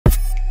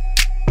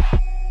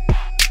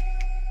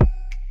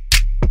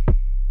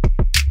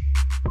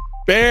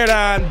Bear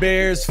on,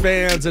 Bears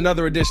fans.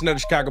 Another edition of the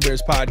Chicago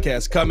Bears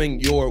podcast coming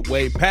your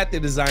way. Pat the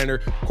designer,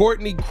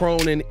 Courtney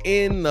Cronin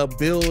in the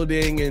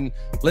building. And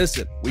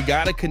listen, we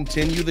got to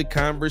continue the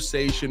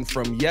conversation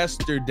from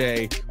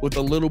yesterday with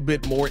a little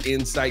bit more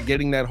insight,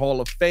 getting that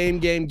Hall of Fame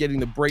game, getting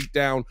the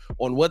breakdown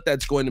on what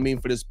that's going to mean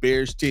for this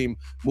Bears team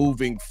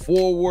moving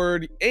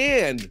forward.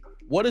 And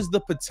what is the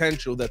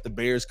potential that the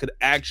Bears could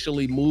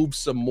actually move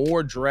some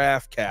more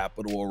draft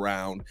capital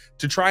around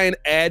to try and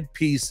add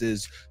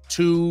pieces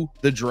to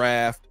the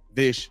draft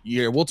this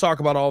year? We'll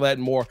talk about all that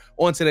and more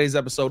on today's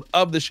episode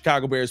of the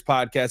Chicago Bears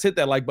podcast. Hit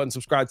that like button,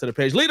 subscribe to the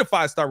page, leave a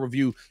 5-star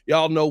review.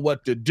 Y'all know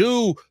what to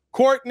do.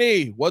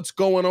 Courtney, what's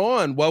going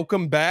on?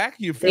 Welcome back.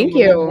 You feel a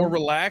little more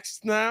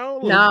relaxed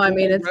now? No, I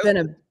mean, it's been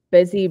a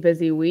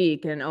busy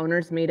week, and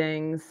owners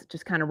meetings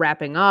just kind of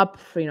wrapping up.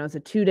 It's a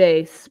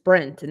 2-day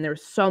sprint and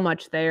there's so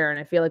much there. And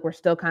I feel like we're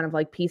still kind of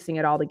like piecing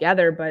it all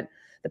together, but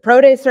the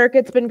pro day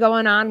circuit's been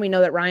going on. We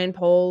know that Ryan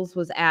Poles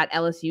was at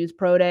LSU's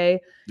pro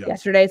day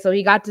yesterday. So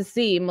he got to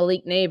see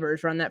Malik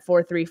Neighbors run that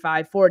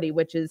 4.35 40,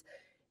 which is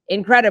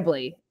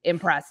incredibly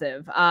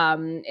impressive.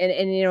 And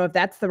if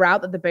that's the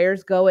route that the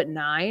Bears go at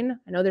 9,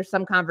 I know there's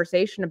some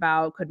conversation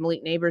about could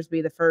Malik Neighbors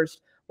be the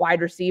first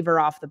wide receiver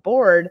off the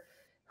board.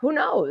 Who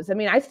knows? I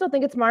mean, I still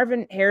think it's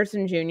Marvin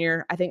Harrison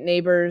Jr. I think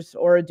Neighbors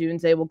or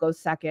Odunze will go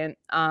second.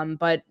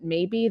 But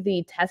maybe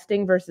the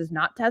testing versus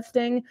not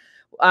testing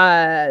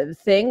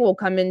thing will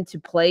come into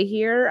play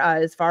here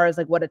as far as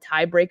like what a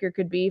tiebreaker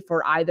could be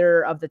for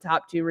either of the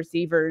top 2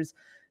 receivers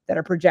that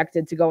are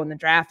projected to go in the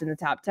draft in the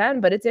top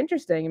 10. But it's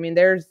interesting. I mean,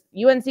 there's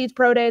UNC's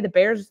pro day. The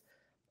Bears,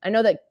 I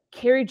know that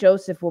Kerry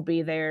Joseph will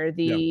be there.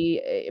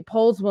 The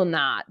Poles will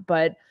not.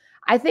 But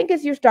I think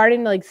as you're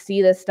starting to like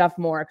see this stuff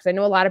more, because I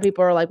know a lot of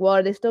people are like, well,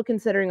 are they still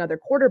considering other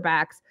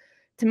quarterbacks?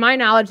 To my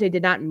knowledge, they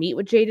did not meet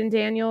with Jaden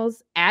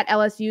Daniels at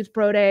LSU's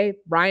pro day.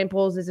 Ryan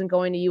Poles isn't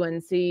going to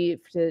UNC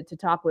to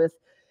talk with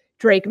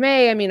Drake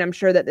May. I mean, I'm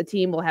sure that the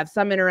team will have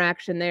some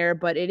interaction there,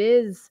 but it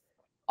is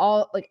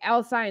all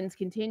signs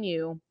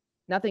continue.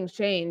 Nothing's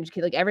changed.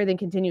 Like everything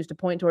continues to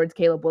point towards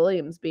Caleb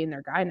Williams being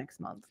their guy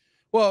next month.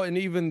 Well, and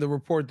even the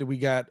report that we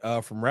got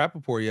from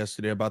Rappaport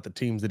yesterday about the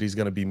teams that he's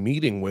going to be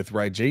meeting with,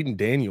 right? Jaden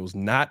Daniels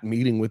not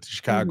meeting with the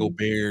Chicago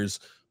Bears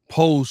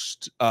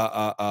post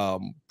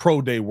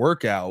pro day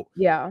workout.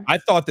 Yeah. I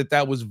thought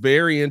that was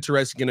very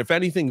interesting. And if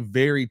anything,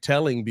 very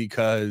telling,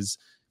 because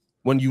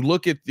when you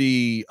look at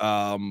the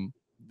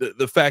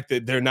fact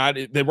that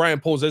that Ryan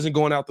Poles isn't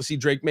going out to see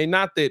Drake May,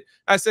 not that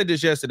I said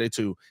this yesterday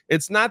too.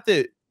 It's not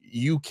that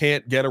you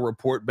can't get a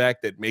report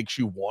back that makes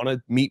you want to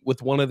meet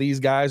with one of these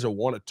guys or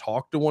want to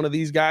talk to one of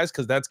these guys,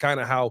 because that's kind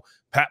of how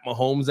Pat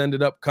Mahomes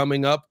ended up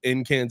coming up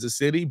in Kansas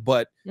City.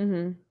 But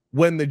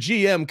when the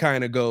GM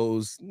kind of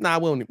goes, nah,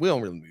 we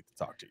don't really need to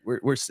talk to you.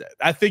 We're set.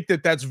 I think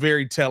that's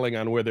very telling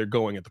on where they're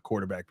going at the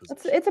quarterback position.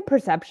 It's a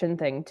perception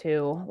thing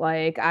too.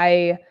 Like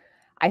I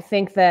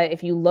think that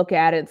if you look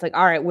at it, it's like,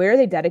 all right, where are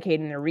they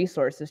dedicating their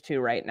resources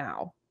to right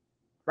now?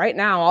 Right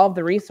now, all of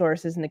the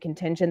resources and the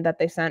contingent that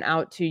they sent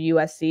out to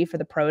USC for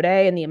the pro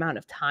day and the amount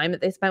of time that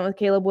they spent with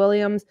Caleb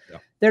Williams,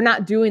 they're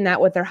not doing that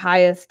with their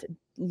highest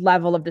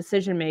level of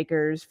decision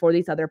makers for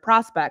these other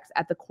prospects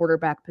at the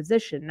quarterback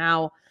position.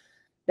 Now,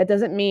 that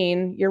doesn't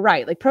mean you're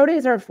right. Like pro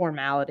days are a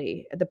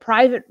formality. The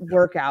private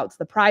workouts,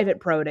 the private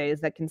pro days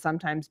that can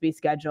sometimes be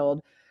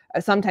scheduled,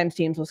 sometimes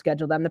teams will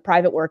schedule them, the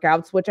private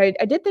workouts, which I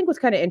did think was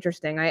kind of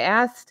interesting. I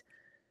asked,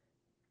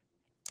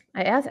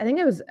 I think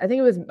it was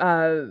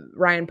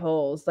Ryan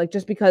Poles, like,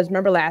 just because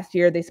remember last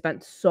year they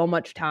spent so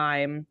much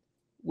time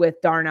with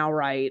Darnell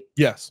Wright.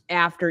 Yes.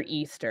 After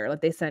Easter,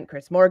 like they sent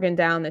Chris Morgan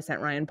down, they sent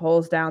Ryan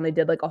Poles down. They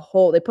did like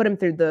they put him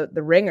through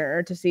the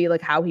ringer to see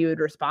like how he would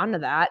respond to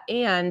that.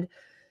 And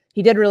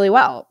he did really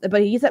well.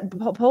 But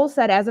Poles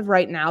said as of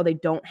right now, they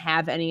don't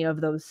have any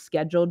of those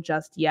scheduled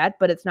just yet,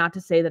 but it's not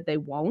to say that they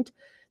won't.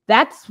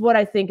 That's what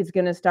I think is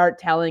going to start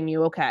telling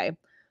you, okay,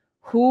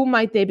 who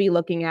might they be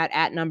looking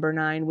at number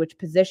 9? Which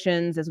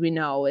positions? As we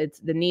know,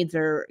 the needs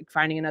are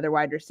finding another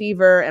wide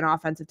receiver, an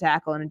offensive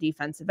tackle, and a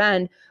defensive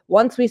end.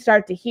 Once we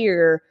start to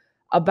hear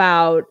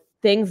about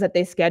things that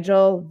they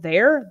schedule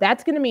there,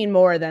 that's going to mean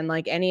more than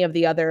like any of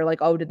the other,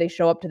 like, oh, did they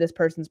show up to this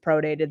person's pro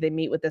day? Did they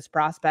meet with this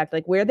prospect?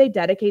 Like where they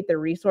dedicate their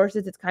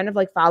resources, it's kind of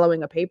like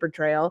following a paper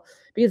trail,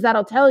 because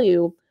that'll tell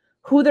you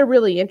who they're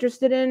really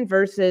interested in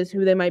versus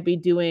who they might be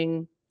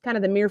doing kind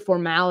of the mere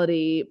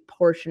formality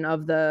portion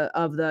of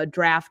the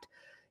draft,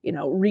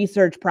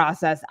 research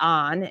process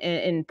on,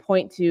 and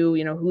point to,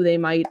 who they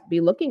might be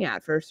looking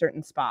at for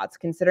certain spots,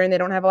 considering they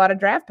don't have a lot of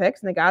draft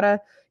picks and they got to,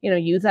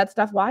 use that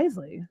stuff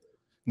wisely.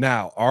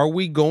 Now, are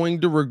we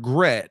going to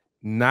regret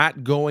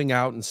not going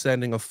out and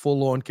sending a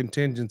full-on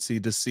contingency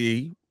to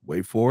see,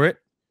 wait for it,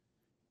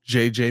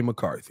 JJ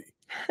McCarthy?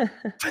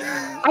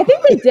 I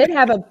think they did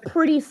have a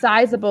pretty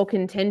sizable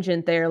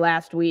contingent there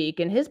last week,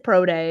 and his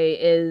pro day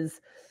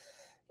is,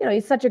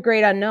 he's such a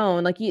great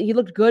unknown. Like he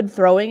looked good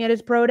throwing at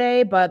his pro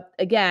day, but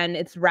again,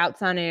 it's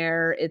routes on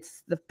air.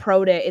 It's the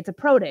pro day. It's a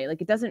pro day.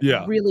 Like it doesn't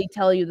really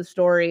tell you the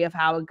story of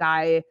how a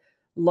guy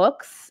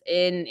looks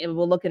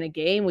we'll look in a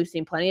game. We've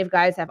seen plenty of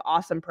guys have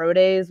awesome pro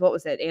days. What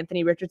was it?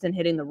 Anthony Richardson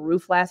hitting the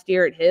roof last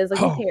year at his, like,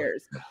 who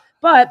cares?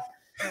 But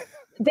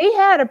they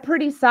had a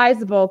pretty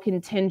sizable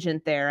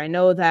contingent there. I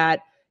know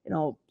that,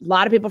 a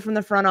lot of people from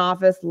the front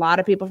office, a lot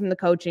of people from the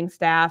coaching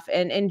staff,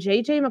 and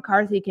JJ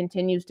McCarthy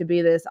continues to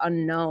be this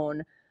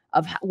unknown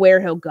of where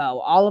he'll go.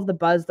 All of the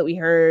buzz that we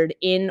heard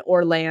in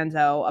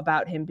Orlando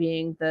about him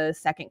being the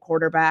second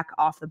quarterback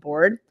off the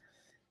board.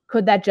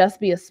 Could that just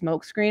be a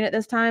smokescreen at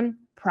this time?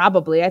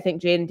 Probably. I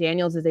think Jaden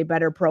Daniels is a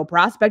better pro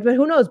prospect, but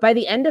who knows? By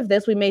the end of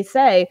this, we may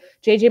say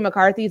JJ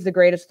McCarthy is the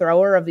greatest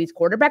thrower of these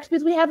quarterbacks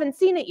because we haven't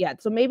seen it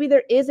yet. So maybe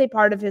there is a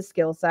part of his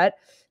skill set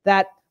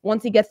that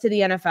once he gets to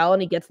the NFL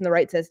and he gets in the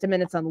right system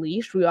and it's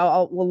unleashed,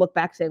 we'll look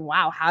back saying,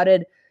 wow, how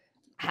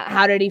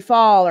did he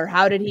fall? Or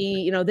how did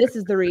he, this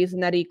is the reason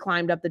that he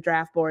climbed up the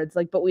draft boards.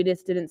 But we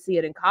just didn't see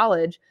it in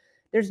college.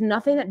 There's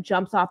nothing that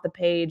jumps off the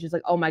page is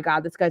like, oh my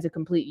God, this guy's a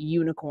complete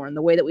unicorn.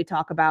 The way that we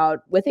talk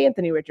about with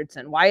Anthony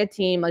Richardson, why a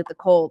team like the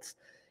Colts,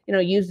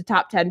 used a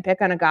top 10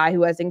 pick on a guy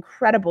who has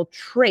incredible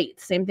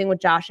traits. Same thing with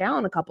Josh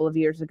Allen a couple of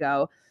years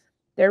ago.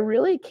 There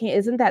really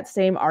isn't that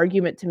same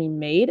argument to be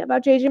made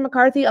about JJ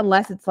McCarthy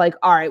unless it's like,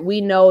 all right, we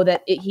know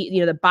that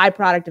the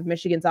byproduct of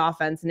Michigan's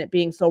offense and it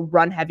being so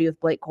run heavy with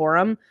Blake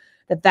Corum,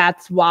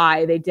 that's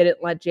why they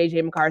didn't let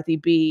JJ McCarthy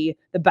be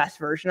the best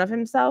version of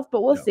himself.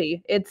 But we'll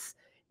see.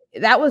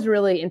 That was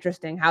really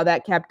interesting how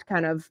that kept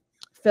kind of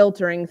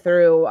filtering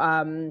through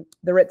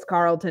the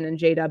Ritz-Carlton and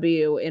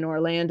JW in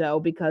Orlando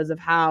because of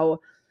how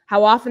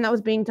often that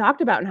was being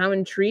talked about and how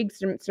intrigued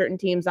certain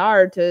teams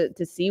are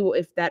to see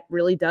if that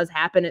really does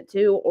happen at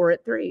 2 or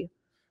at 3.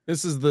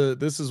 This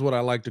is what I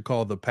like to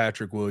call the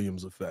Patrick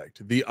Williams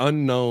effect. The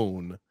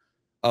unknown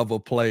of a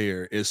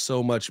player is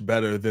so much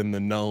better than the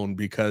known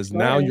because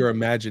now your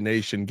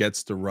imagination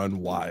gets to run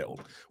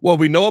wild. What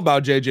we know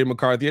about JJ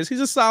McCarthy is he's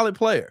a solid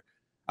player.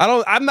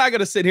 I'm not going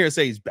to sit here and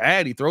say he's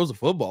bad. He throws a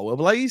football well,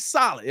 but he's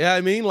solid. Yeah,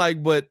 I mean,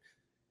 but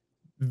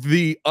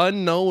the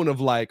unknown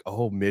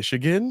of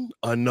Michigan,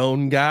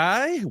 unknown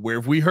guy. Where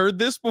have we heard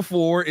this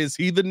before? Is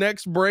he the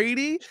next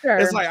Brady? Sure.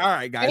 It's like, all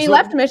right, guys. And he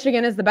left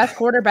Michigan as the best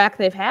quarterback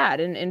they've had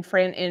in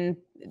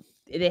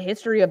the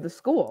history of the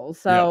school.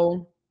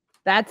 So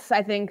that's,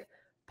 I think,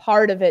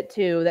 part of it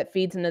too, that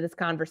feeds into this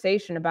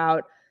conversation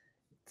about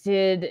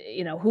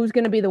who's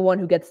going to be the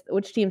one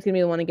which team's going to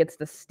be the one who gets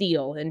the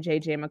steal in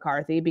JJ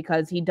McCarthy,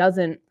 because he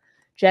doesn't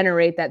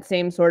generate that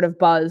same sort of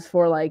buzz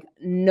for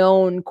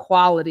known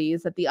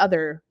qualities that the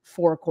other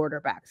 4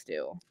 quarterbacks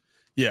do.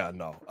 Yeah,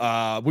 no.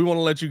 We want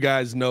to let you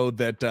guys know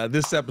that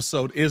this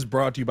episode is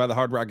brought to you by the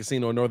Hard Rock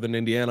Casino in Northern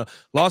Indiana.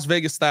 Las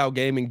Vegas style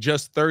gaming,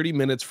 just 30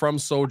 minutes from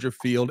Soldier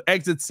Field,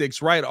 exit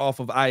 6 right off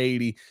of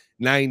I-80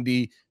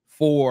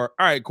 94.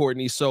 All right,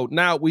 Courtney. So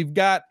now we've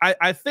got,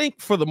 I think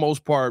for the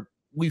most part,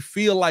 we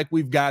feel like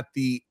we've got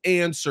the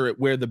answer at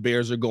where the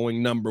Bears are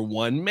going number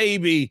 1.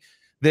 Maybe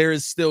there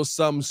is still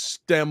some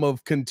stem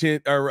of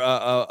content or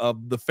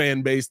of the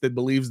fan base that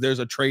believes there's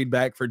a trade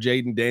back for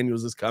Jaden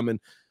Daniels is coming.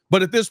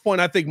 But at this point,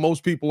 I think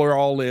most people are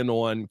all in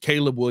on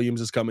Caleb Williams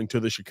is coming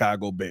to the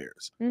Chicago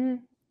Bears.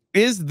 Mm-hmm.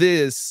 Is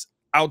this,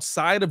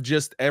 outside of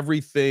just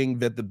everything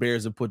that the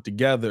Bears have put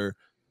together,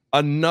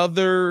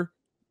 another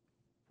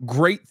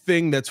great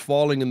thing that's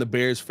falling in the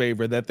Bears'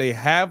 favor, that they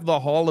have the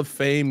Hall of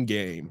Fame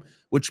game,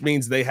 which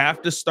means they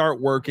have to start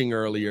working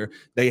earlier.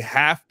 They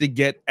have to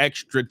get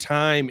extra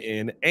time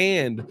in.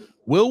 And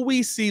will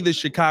we see the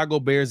Chicago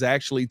Bears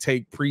actually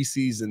take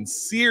preseason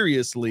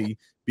seriously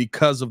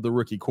because of the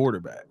rookie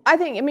quarterback? I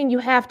mean, you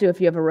have to if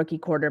you have a rookie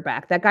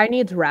quarterback. That guy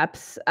needs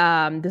reps.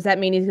 Does that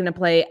mean he's going to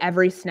play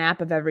every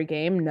snap of every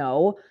game?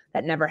 No,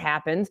 that never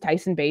happens.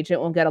 Tyson Bagent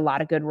will get a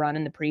lot of good run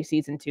in the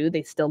preseason too.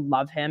 They still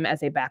love him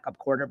as a backup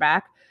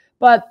quarterback.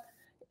 But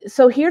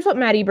so here's what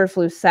Matt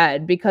Eberflus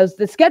said, because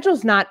the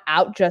schedule's not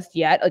out just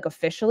yet,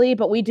 officially,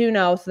 but we do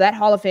know. So that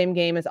Hall of Fame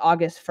game is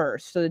August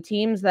 1st. So the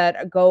teams that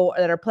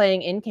are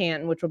playing in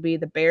Canton, which will be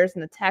the Bears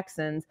and the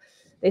Texans,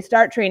 they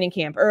start training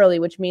camp early,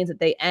 which means that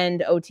they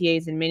end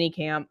OTAs and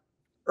minicamp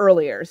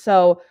earlier.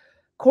 So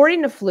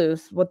according to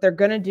Flus, what they're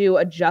going to do,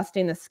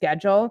 adjusting the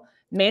schedule,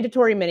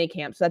 mandatory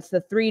minicamp. So that's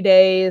the 3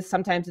 days.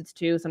 Sometimes it's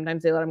 2.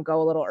 Sometimes they let them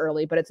go a little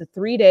early, but it's a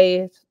 3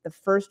 days, the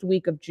first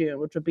week of June,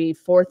 which would be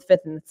 4th,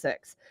 5th, and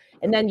 6th.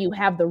 And then you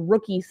have the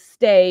rookie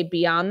stay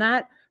beyond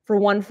that for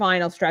one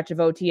final stretch of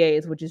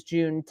OTAs, which is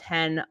June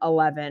 10,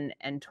 11,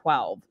 and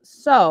 12.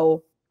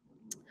 So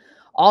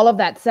all of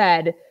that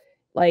said,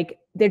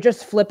 they're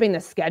just flipping the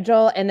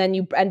schedule, and then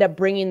you end up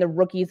bringing the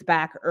rookies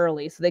back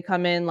early. So they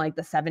come in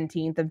the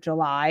 17th of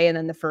July, and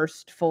then the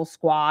first full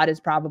squad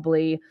is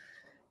probably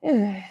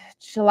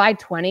July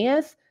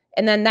 20th.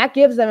 And then that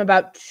gives them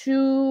about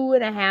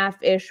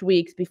 2.5-ish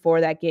weeks before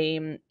that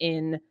game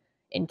in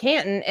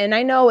Canton. And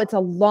I know it's a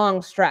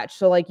long stretch.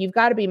 So you've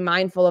got to be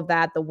mindful of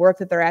that, the work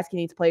that they're asking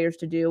these players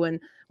to do.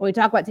 And when we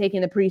talk about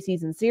taking the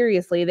preseason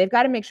seriously, they've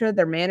got to make sure that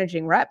they're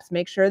managing reps,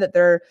 make sure that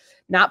they're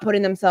not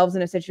putting themselves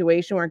in a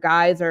situation where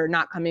guys are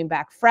not coming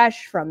back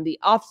fresh from the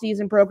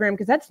off-season program,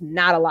 because that's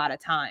not a lot of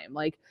time.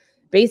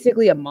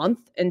 Basically a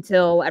month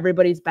until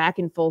everybody's back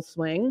in full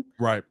swing.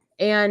 Right.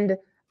 And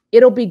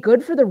it'll be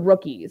good for the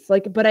rookies.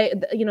 Like, but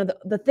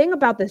the thing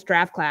about this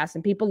draft class,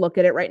 and people look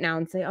at it right now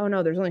and say, oh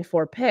no, there's only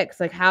 4 picks.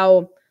 Like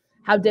how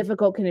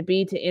difficult can it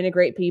be to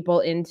integrate people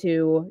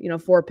into,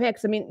 4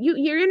 picks? I mean,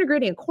 you're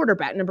integrating a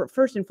quarterback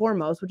first and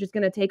foremost, which is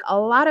going to take a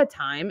lot of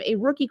time. A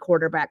rookie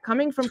quarterback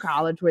coming from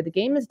college where the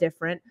game is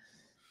different.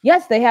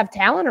 Yes, they have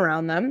talent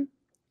around them.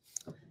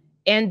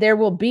 And there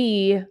will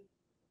be,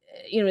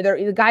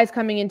 the guys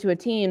coming into a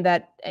team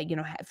that,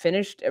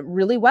 finished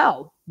really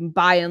well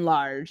by and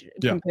large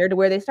compared to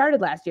where they started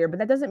last year. But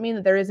that doesn't mean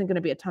that there isn't going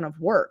to be a ton of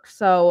work.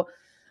 So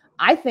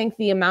I think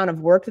the amount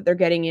of work that they're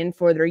getting in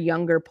for their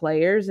younger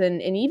players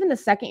and even the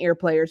second-year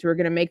players who are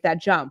going to make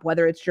that jump,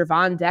 whether it's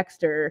Javon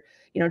Dexter,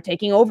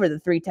 taking over the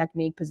 3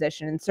 technique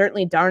position, and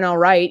certainly Darnell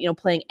Wright,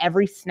 playing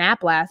every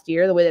snap last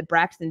year, the way that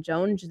Braxton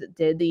Jones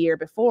did the year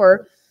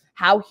before,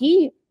 how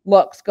he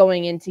looks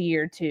going into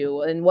year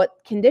 2 and what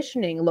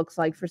conditioning looks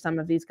like for some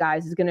of these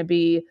guys is going to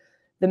be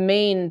the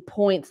main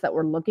points that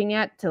we're looking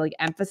at to like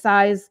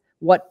emphasize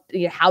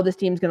how this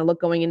team's going to look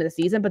going into the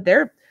season. But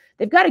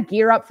they've got to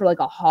gear up for like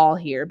a haul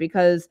here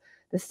because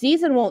the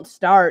season won't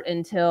start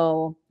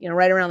until,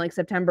 right around like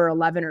September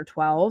 11 or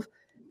 12.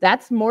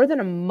 That's more than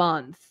a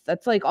month.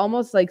 That's like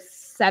almost like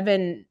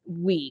 7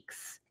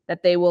 weeks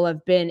that they will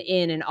have been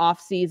in an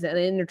off season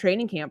in their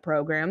training camp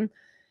program.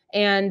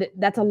 And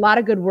that's a lot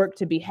of good work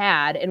to be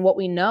had. And what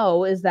we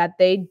know is that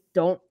they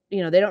don't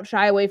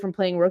shy away from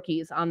playing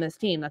rookies on this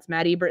team. That's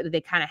Matt Ebert that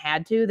they kind of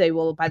had to. They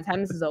will, by the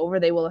time this is over,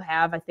 they will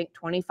have, I think,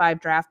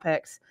 25 draft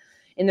picks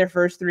in their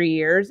first 3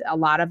 years. A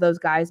lot of those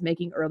guys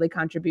making early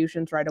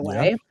contributions right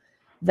away. Yeah.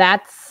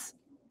 That's,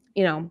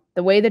 the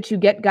way that you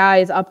get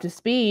guys up to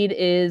speed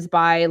is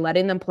by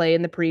letting them play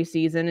in the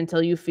preseason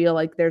until you feel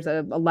like there's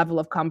a level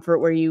of comfort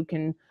where you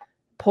can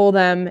pull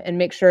them and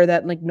make sure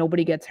that like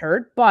nobody gets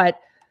hurt. But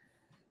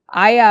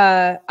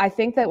I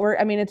think that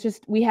it's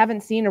just, we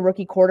haven't seen a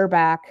rookie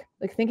quarterback,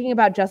 like thinking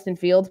about Justin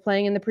Fields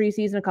playing in the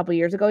preseason a couple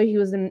years ago, he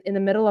was in the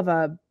middle of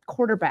a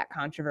quarterback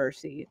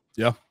controversy.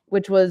 Yeah.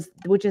 Which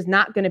is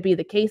not going to be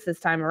the case this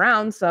time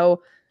around.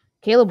 So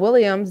Caleb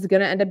Williams is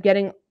going to end up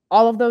getting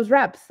all of those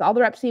reps, all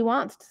the reps he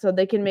wants, so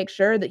they can make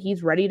sure that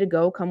he's ready to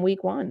go come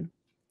week 1.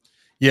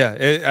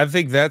 Yeah. I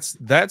think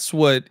that's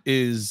what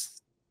is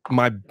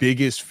my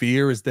biggest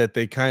fear, is that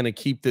they kind of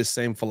keep this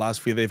same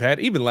philosophy they've had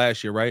even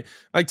last year, right?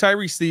 Like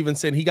Tyree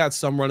Stevenson, he got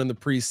some run in the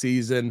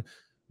preseason,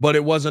 but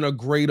it wasn't a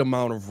great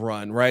amount of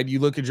run, right? You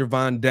look at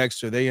Javon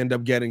Dexter, they end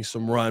up getting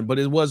some run, but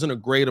it wasn't a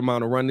great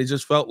amount of run. It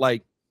just felt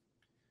like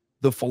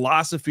the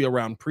philosophy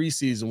around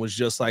preseason was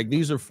just like,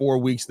 these are 4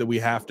 weeks that we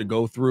have to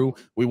go through.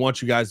 We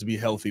want you guys to be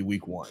healthy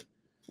week 1.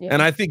 Yeah.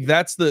 And I think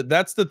that's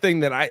the thing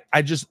that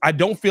I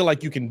don't feel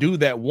like you can do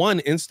that.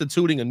 One,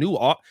 instituting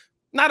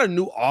not a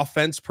new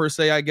offense per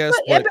se, I guess.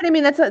 But I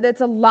mean,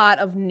 that's a lot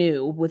of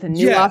new with a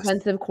new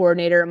offensive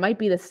coordinator. It might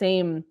be the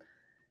same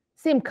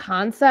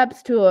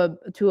concepts to a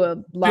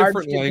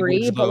large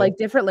degree, but like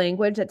different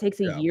language that takes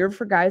a year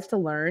for guys to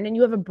learn. And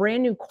you have a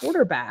brand new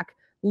quarterback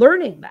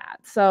learning that.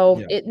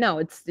 So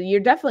you're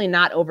definitely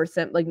not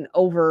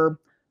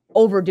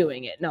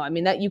overdoing it. No, I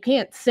mean that you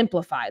can't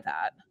simplify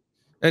that.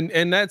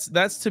 And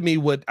that's to me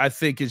what I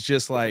think is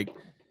just like,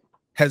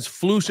 has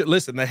Flus.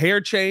 Listen, the hair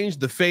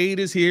changed, the fade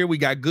is here. We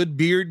got good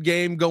beard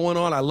game going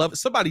on. I love it.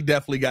 Somebody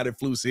definitely got it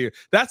Flus here.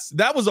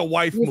 That was a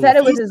wife move. He said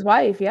it was his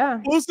wife, yeah.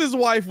 Flus's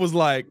wife was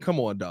like, come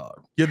on,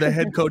 dog. You're the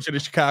head coach of the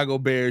Chicago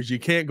Bears. You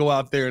can't go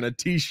out there in a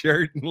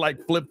t-shirt and like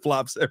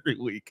flip-flops every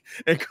week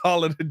and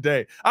call it a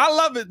day. I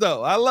love it,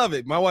 though. I love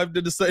it. My wife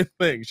did the same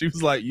thing. She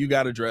was like, you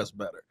got to dress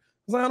better.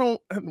 I was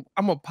like,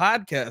 I'm a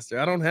podcaster.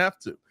 I don't have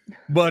to.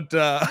 But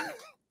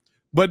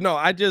no,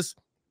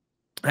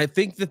 I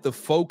think that the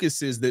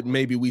focus is that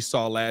maybe we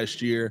saw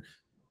last year.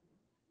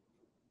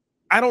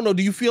 I don't know.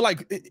 Do you feel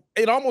like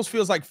it almost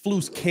feels like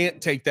Flus can't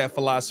take that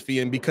philosophy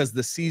in because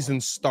the season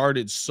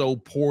started so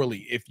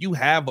poorly? If you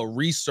have a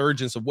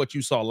resurgence of what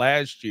you saw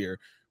last year,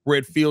 where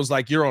it feels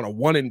like you're on a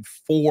 1-4,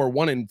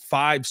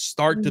 1-5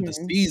 start to the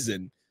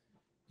season,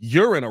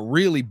 you're in a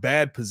really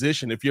bad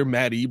position if you're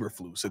Matt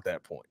Eberflus at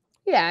that point.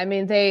 Yeah, I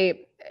mean,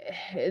 they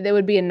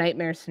would be a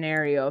nightmare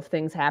scenario if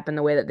things happen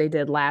the way that they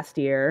did last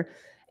year.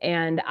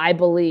 And I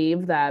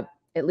believe that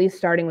at least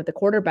starting with the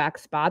quarterback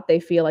spot, they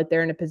feel like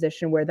they're in a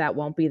position where that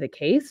won't be the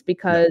case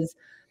because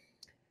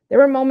there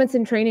were moments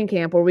in training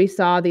camp where we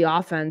saw the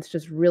offense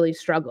just really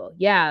struggle.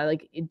 Yeah,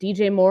 like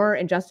DJ Moore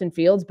and Justin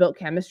Fields built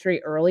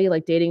chemistry early,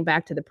 like dating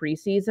back to the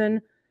preseason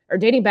or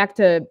dating back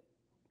to,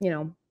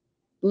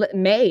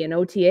 May and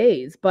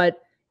OTAs,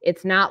 but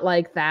it's not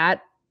like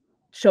that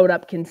showed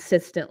up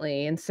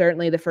consistently. And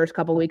certainly the first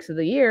couple of weeks of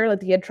the year,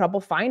 like he had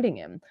trouble finding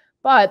him,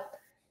 but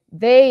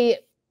they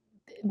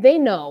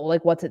know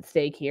like what's at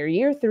stake here.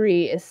 Year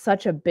 3 is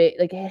such a big,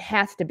 like it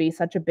has to be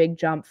such a big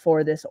jump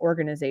for this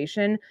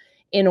organization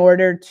in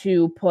order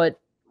to put,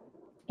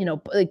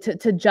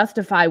 to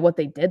justify what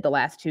they did the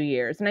last 2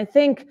 years. And I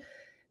think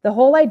the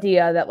whole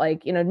idea that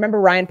remember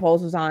Ryan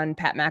Poles was on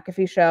Pat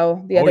McAfee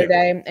show the other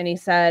day, and he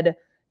said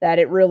that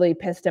it really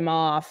pissed him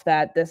off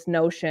that this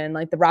notion,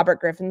 like the Robert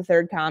Griffin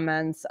III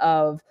comments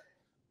of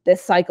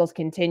this cycle's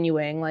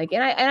continuing. Like,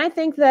 and I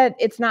think that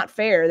it's not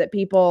fair that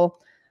people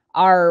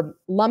are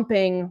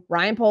lumping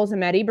Ryan Poles and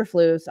Matt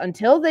Eberflus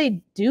until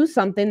they do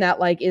something that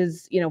like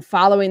is, you know,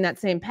 following that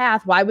same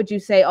path. Why would you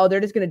say, oh, they're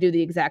just going to do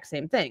the exact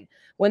same thing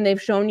when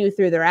they've shown you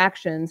through their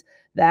actions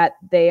that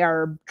they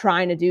are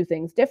trying to do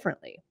things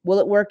differently? Will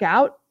it work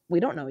out?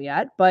 We don't know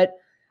yet, but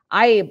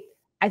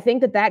I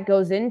think that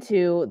goes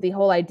into the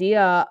whole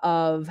idea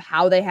of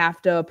how they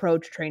have to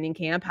approach training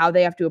camp, how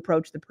they have to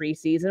approach the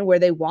preseason, where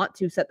they want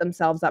to set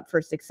themselves up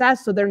for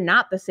success. So they're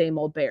not the same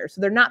old Bears.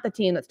 So they're not the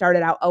team that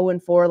started out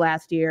 0-4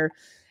 last year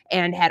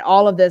and had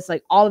all of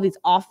these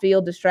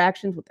off-field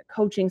distractions with the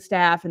coaching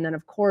staff. And then,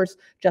 of course,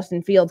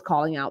 Justin Fields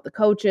calling out the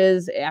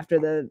coaches after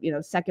the, you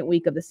know, second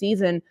week of the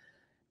season.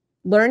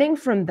 Learning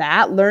from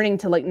that, learning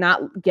to like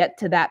not get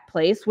to that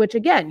place, which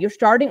again, you're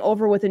starting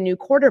over with a new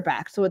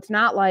quarterback. So it's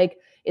not like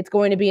it's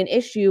going to be an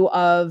issue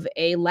of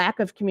a lack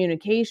of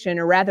communication,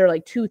 or rather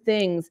like two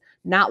things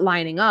not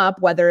lining up,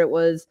 whether it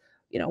was,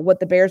 you know, what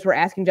the Bears were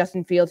asking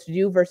Justin Fields to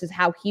do versus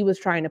how he was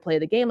trying to play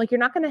the game. Like, you're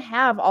not going to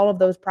have all of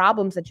those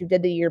problems that you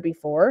did the year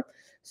before.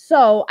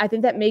 So I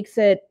think that makes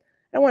it,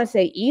 I don't want to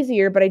say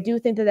easier, but I do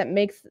think that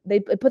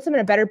it puts them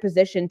in a better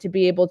position to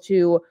be able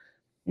to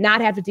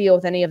not have to deal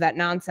with any of that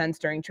nonsense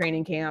during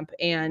training camp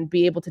and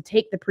be able to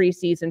take the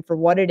preseason for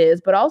what it is,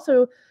 but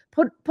also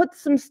put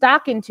some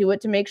stock into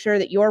it to make sure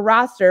that your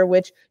roster,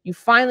 which you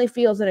finally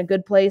feel is in a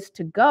good place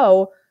to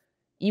go,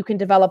 you can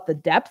develop the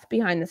depth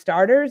behind the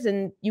starters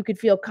and you could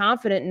feel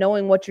confident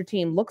knowing what your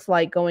team looks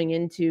like going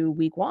into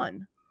week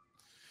 1.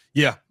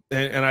 Yeah.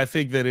 And I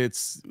think that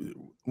it's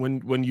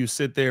when you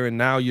sit there and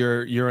now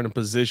you're in a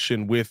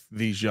position with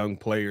these young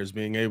players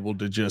being able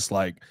to just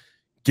like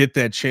get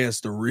that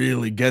chance to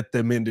really get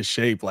them into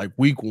shape. Like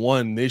week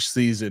 1 this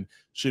season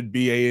should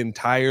be a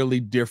entirely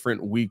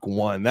different week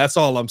 1. That's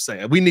all I'm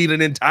saying. We need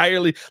an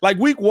entirely, like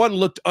week 1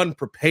 looked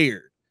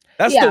unprepared.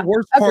 That's the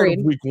worst part of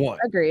week 1.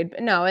 Agreed.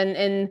 No,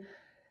 and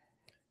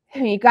I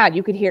mean, God,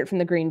 you could hear it from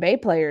the Green Bay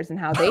players and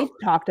how they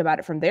talked about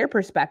it from their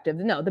perspective.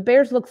 No, the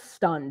Bears looked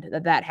stunned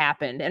that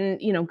happened. And,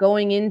 you know,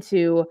 going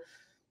into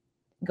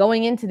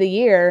the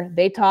year,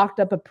 they talked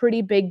up a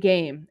pretty big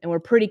game and were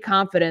pretty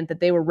confident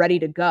that they were ready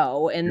to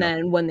go. And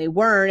then when they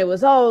weren't, it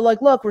was, oh,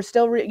 like, look, we're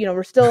still,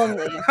 we're still in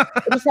the,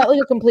 it's not like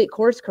a complete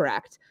course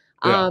correct.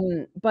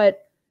 But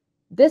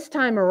this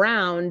time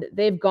around,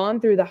 they've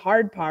gone through the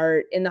hard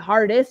part, and the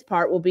hardest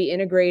part will be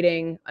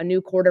integrating a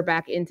new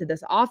quarterback into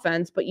this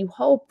offense. But you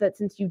hope that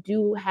since you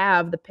do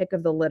have the pick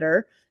of the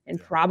litter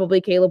and probably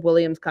Caleb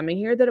Williams coming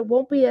here, that it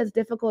won't be as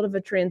difficult of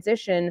a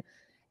transition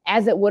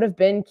as it would have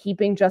been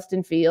keeping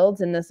Justin Fields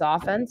in this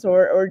offense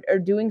or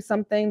doing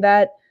something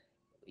that,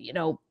 you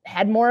know,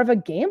 had more of a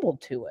gamble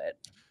to it.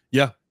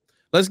 Yeah.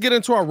 Let's get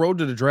into our road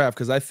to the draft,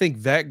 because I think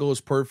that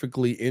goes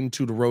perfectly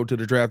into the road to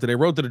the draft today.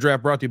 Road to the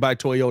draft brought to you by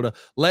Toyota.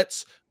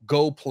 Let's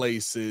go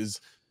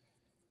places.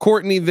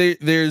 Courtney,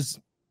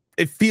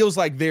 it feels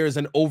like there's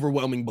an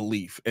overwhelming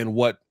belief in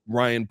what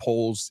Ryan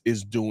Poles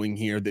is doing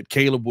here, that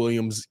Caleb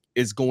Williams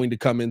is going to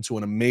come into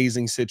an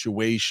amazing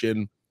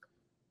situation.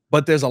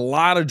 But there's a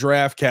lot of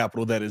draft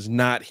capital that is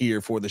not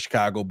here for the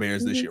Chicago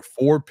Bears this year.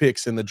 4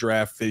 picks in the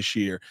draft this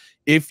year.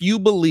 If you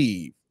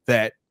believe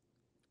that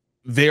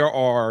there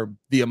are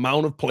the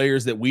amount of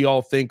players that we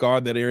all think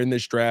that are in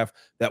this draft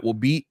that will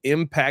be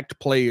impact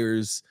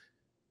players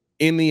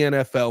in the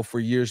NFL for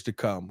years to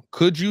come,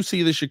 could you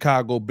see the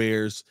Chicago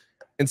Bears,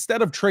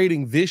 instead of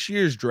trading this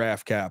year's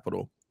draft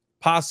capital,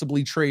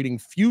 possibly trading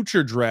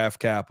future draft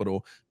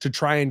capital to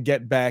try and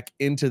get back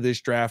into this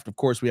draft? Of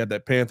course, we have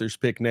that Panthers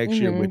pick next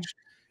year, which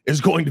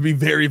is going to be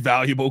very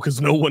valuable because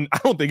I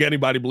don't think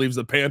anybody believes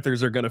the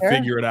Panthers are going to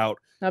figure it out.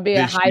 That'll be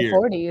a high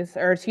 40s,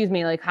 or excuse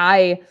me, like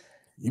high.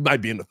 You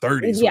might be in the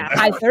 30s. Yeah,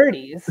 high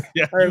 30s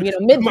or,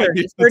 mid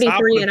 30s,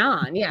 33 and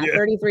on. Yeah,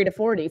 33 to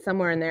 40,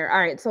 somewhere in there. All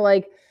right. So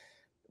like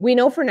we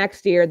know for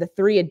next year, the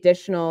 3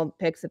 additional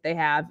picks that they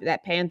have,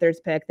 that Panthers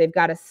pick, they've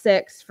got a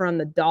 6 from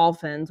the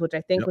Dolphins, which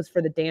I think was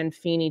for the Dan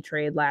Feeney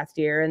trade last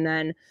year. And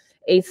then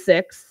a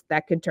 6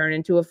 that could turn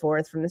into a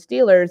 4th from the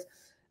Steelers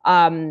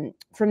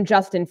from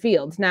Justin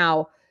Fields.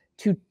 Now,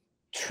 to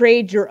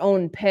trade your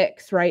own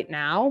picks right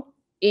now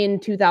in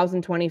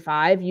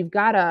 2025, you've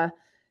got to,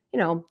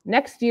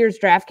 next year's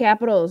draft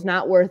capital is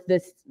not worth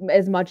this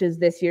as much as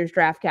this year's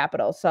draft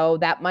capital. So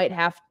that might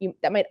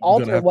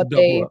alter what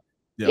they,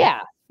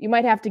 you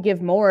might have to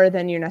give more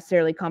than you're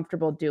necessarily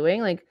comfortable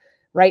doing. Like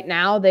right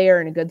now, they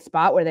are in a good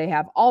spot where they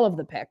have all of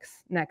the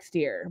picks next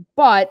year.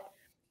 But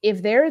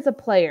if there is a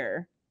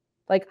player,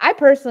 like I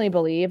personally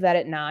believe that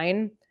at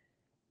 9,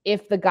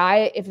 if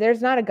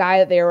there's not a guy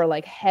that they were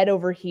like head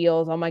over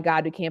heels, oh my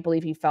God, we can't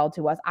believe he fell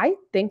to us, I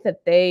think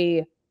that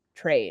they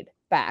trade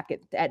back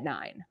at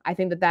 9. I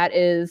think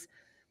there's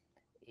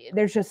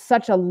just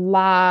such a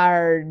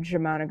large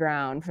amount of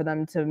ground for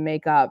them to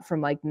make up from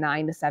like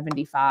 9 to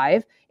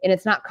 75. And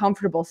it's not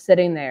comfortable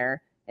sitting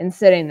there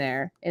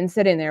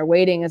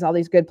waiting as all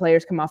these good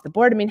players come off the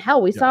board. I mean,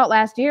 hell, we saw it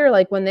last year,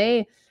 like when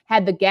they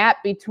had the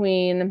gap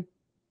between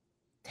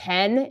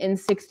 10 and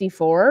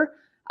 64.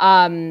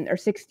 or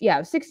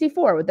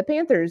 64 with the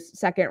Panthers'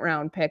 second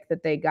round pick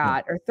that they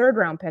got, or third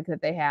round pick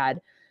that they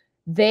had.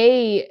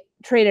 They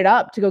traded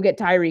up to go get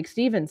Tyreek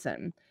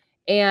Stevenson.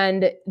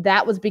 And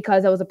that was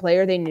because that was a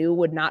player they knew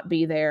would not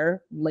be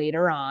there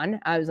later on.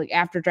 I was like,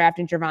 after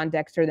drafting Javon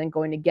Dexter, then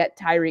going to get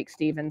Tyreek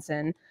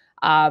Stevenson,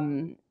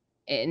 and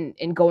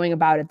going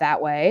about it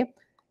that way.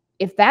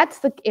 If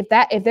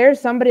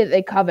there's somebody that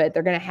they covet,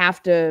 they're going to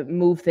have to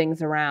move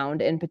things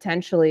around, and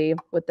potentially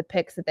with the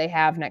picks that they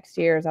have next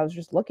year, as I was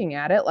just looking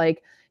at it,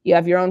 like you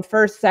have your own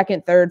first,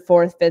 second, third,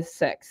 fourth, fifth,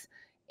 sixth,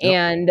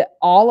 and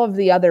all of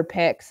the other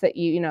picks that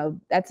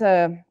that's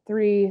a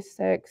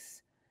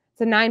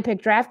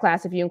 9-pick draft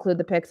class if you include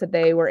the picks that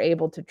they were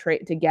able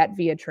to get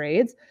via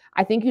trades.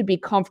 I think you'd be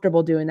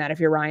comfortable doing that if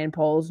you're Ryan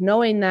Poles,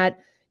 knowing that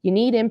you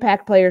need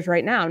impact players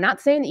right now.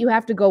 Not saying that you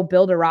have to go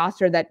build a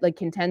roster that like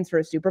contends for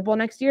a Super Bowl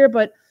next year,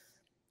 but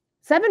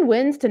 7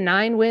 wins to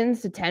 9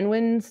 wins to 10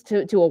 wins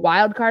to a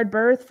wild card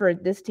berth for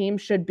this team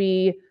should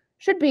be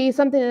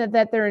something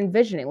that they're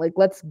envisioning. Like,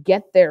 let's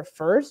get there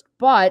first.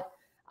 But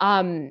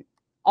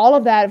all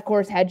of that, of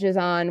course, hedges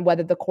on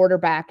whether the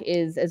quarterback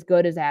is as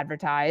good as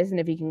advertised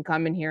and if he can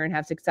come in here and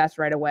have success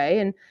right away.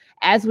 And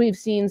as we've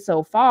seen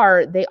so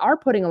far, they are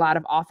putting a lot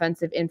of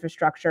offensive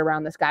infrastructure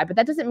around this guy, but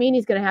that doesn't mean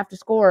he's going to have to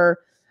score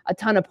a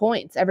ton of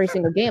points every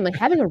single game. Like,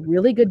 having a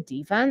really good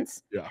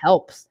defense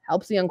helps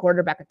the young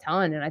quarterback a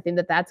ton. And I think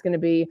that that's going to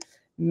be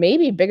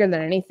maybe bigger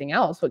than anything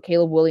else what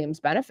Caleb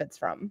Williams benefits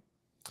from.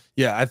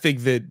 Yeah, I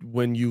think that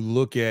when you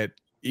look at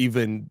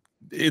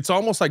it's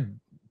almost like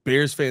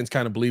Bears fans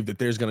kind of believe that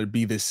there's going to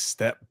be this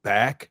step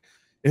back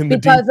in the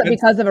defense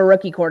because of a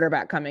rookie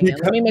quarterback coming in.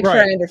 Let me make sure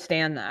I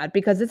understand that,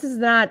 because this is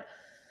not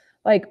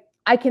like,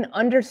 I can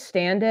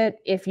understand it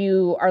if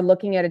you are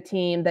looking at a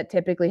team that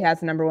typically has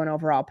the number 1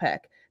 overall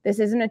pick. This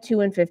isn't a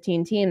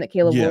 2-15 team that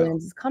Caleb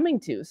Williams is coming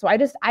to. So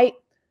it's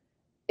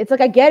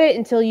like, I get it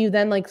until you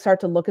then like start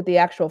to look at the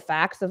actual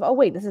facts of, oh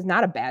wait, this is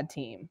not a bad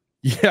team.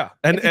 Yeah.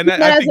 And that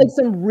has like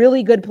some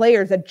really good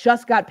players that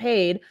just got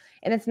paid.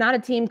 And it's not a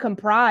team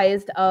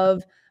comprised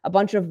of a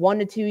bunch of 1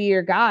 to 2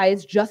 year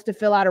guys just to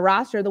fill out a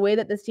roster the way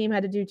that this team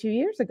had to do 2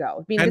 years ago.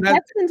 I mean, the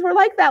Texans were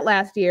like that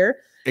last year.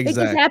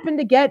 Exactly. They just happened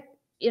to get,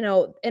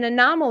 an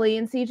anomaly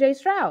in CJ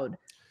Stroud.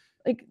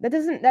 Like,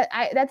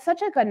 that's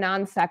such like a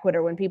non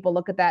sequitur when people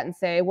look at that and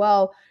say,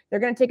 well, they're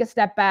going to take a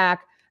step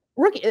back.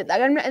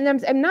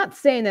 I'm not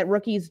saying that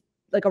rookies,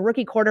 like a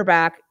rookie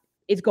quarterback,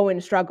 is going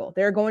to struggle.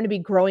 There are going to be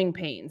growing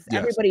pains. Yes.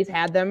 Everybody's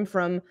had them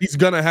from. He's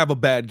going to have a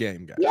bad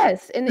game, guys.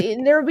 Yes. And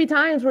there will be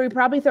times where he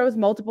probably throws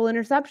multiple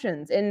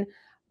interceptions, and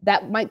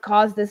that might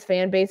cause this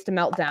fan base to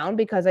melt down,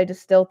 because I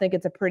just still think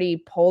it's a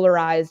pretty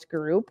polarized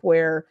group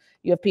where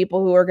you have people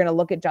who are going to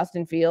look at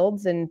Justin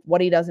Fields and what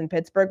he does in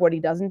Pittsburgh, what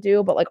he doesn't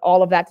do. But like,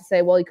 all of that to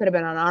say, well, he could have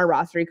been on our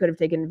roster. He could have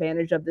taken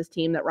advantage of this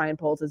team that Ryan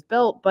Poles has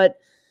built. But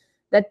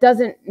that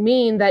doesn't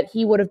mean that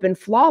he would have been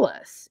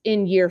flawless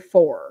in year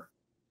 4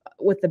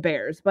 with the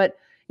Bears. But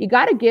you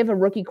got to give a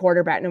rookie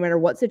quarterback, no matter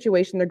what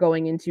situation they're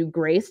going into,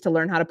 grace to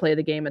learn how to play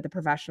the game at the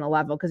professional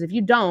level. Because if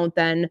you don't,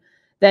 then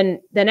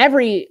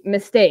every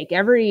mistake,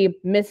 every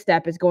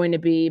misstep is going to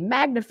be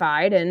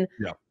magnified. And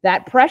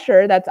that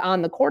pressure that's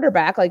on the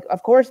quarterback, like,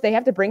 of course, they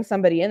have to bring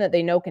somebody in that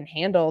they know can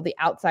handle the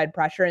outside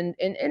pressure. And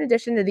in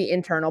addition to the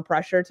internal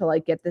pressure to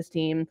like get this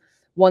team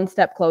one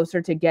step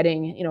closer to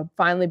getting,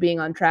 finally being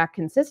on track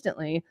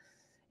consistently.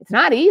 It's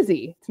not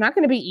easy. It's not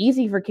going to be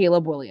easy for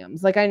Caleb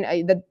Williams. Like,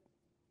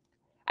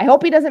 I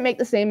hope he doesn't make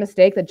the same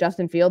mistake that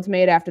Justin Fields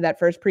made after that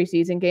first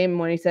preseason game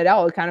when he said,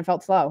 oh, it kind of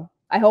felt slow.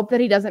 I hope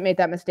that he doesn't make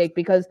that mistake,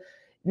 because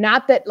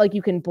not that like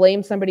you can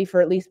blame somebody for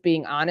at least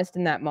being honest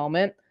in that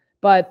moment,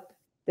 but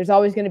there's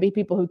always going to be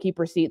people who keep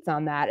receipts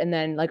on that and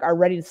then like are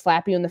ready to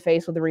slap you in the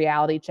face with a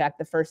reality check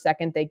the first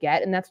second they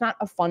get. And that's not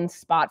a fun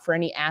spot for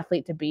any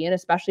athlete to be in,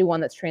 especially one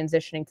that's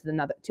transitioning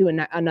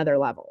to another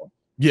level.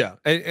 Yeah.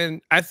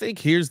 And I think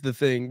here's the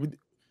thing.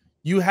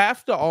 You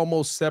have to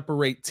almost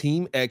separate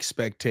team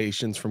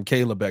expectations from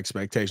Caleb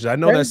expectations. I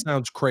know that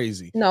sounds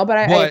crazy. No, but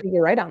I think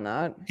you're right on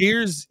that.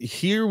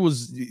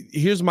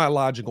 Here's my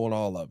logic on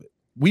all of it.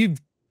 We've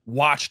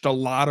watched a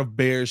lot of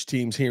Bears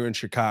teams here in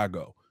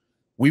Chicago.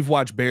 We've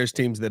watched Bears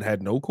teams that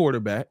had no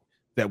quarterback,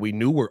 that we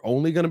knew were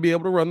only going to be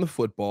able to run the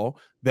football,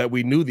 that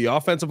we knew the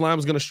offensive line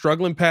was going to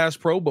struggle in pass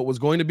pro, but was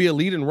going to be a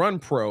lead and run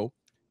pro.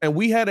 And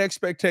we had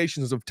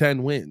expectations of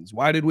 10 wins.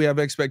 Why did we have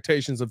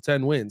expectations of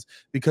 10 wins?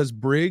 Because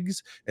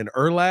Briggs and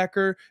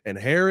Urlacher and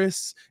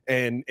Harris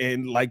and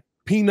like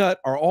Peanut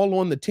are all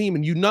on the team.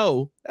 And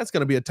that's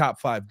going to be a top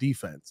 5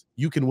 defense.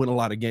 You can win a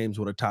lot of games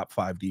with a top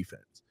 5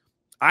 defense.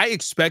 I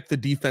expect the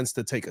defense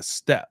to take a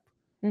step.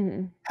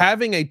 Mm-hmm.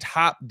 Having a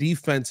top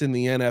defense in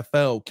the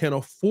NFL can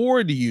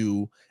afford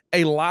you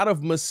a lot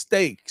of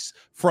mistakes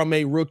from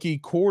a rookie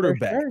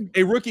quarterback. Sure.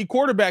 A rookie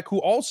quarterback who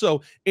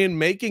also, in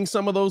making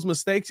some of those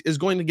mistakes, is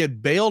going to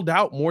get bailed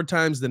out more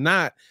times than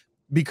not,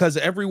 because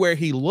everywhere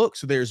he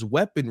looks, there's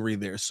weaponry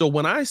there. So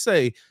when I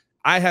say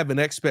I have an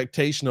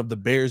expectation of the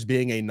Bears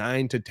being a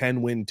 9 to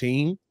 10 win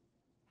team,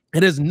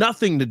 it has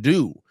nothing to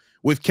do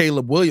with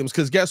Caleb Williams.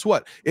 Because guess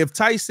what? If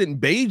Tyson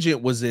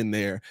Bagent was in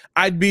there,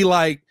 I'd be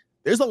like,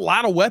 there's a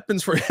lot of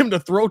weapons for him to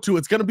throw to.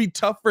 It's going to be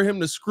tough for him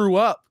to screw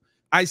up.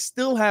 I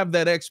still have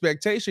that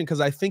expectation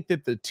because I think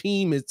that the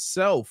team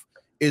itself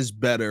is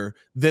better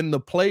than the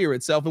player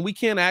itself. And we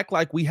can't act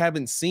like we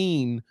haven't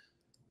seen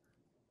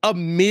a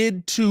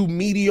mid to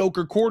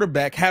mediocre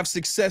quarterback have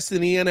success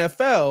in the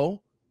NFL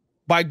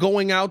by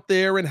going out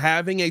there and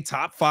having a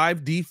top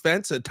 5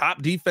 defense, a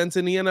top defense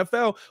in the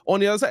NFL on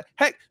the other side.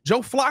 Heck,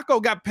 Joe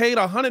Flacco got paid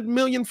 $100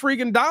 million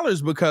freaking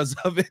dollars because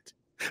of it,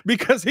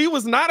 because he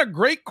was not a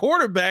great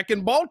quarterback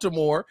in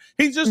Baltimore.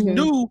 He just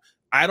knew,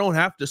 I don't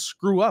have to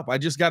screw up. I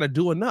just got to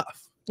do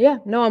enough. Yeah,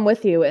 no, I'm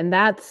with you. And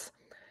I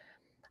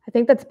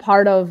think that's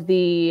part of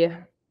the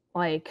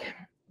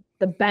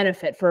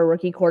benefit for a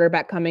rookie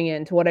quarterback coming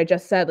in, to what I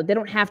just said. Like, they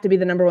don't have to be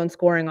the number 1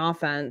 scoring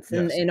offense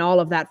and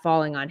all of that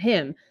falling on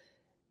him.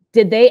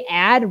 Did they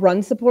add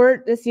run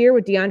support this year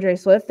with DeAndre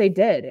Swift? They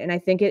did. And I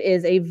think it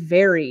is a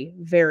very,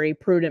 very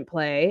prudent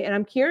play. And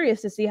I'm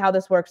curious to see how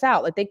this works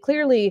out. Like, they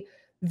clearly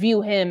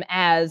view him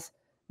as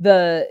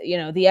the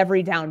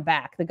every down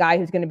back, the guy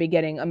who's going to be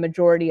getting a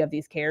majority of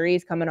these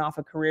carries coming off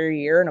a career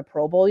year and a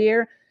Pro Bowl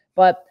year.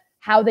 But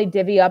how they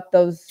divvy up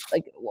those,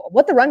 like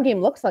what the run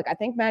game looks like. I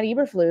think Matt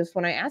Eberflus,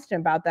 when I asked him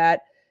about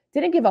that,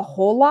 didn't give a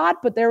whole lot,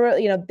 but there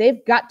were,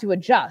 they've got to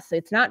adjust.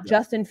 It's not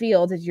Justin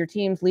Fields as your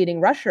team's leading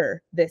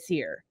rusher this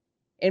year.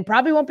 And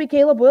probably won't be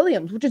Caleb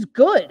Williams, which is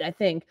good, I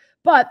think.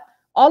 But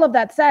all of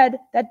that said,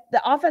 that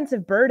the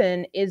offensive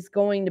burden is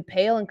going to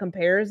pale in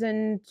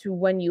comparison to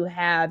when you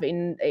have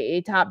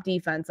a top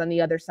defense on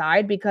the other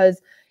side,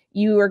 because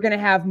you are going to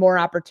have more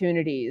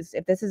opportunities.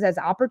 If this is as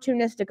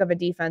opportunistic of a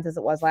defense as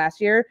it was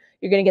last year,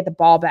 you're going to get the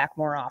ball back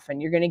more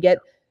often. You're going to get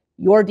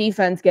your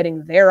defense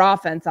getting their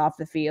offense off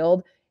the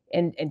field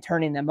and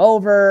turning them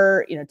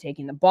over,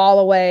 taking the ball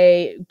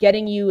away,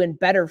 getting you in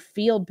better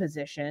field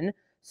position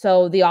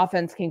so the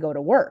offense can go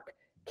to work.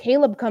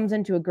 Caleb comes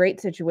into a great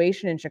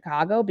situation in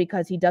Chicago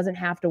because he doesn't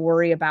have to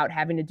worry about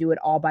having to do it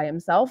all by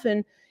himself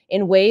in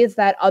ways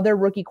that other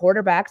rookie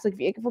quarterbacks, like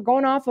if we're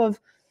going off of,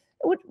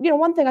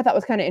 one thing I thought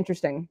was kind of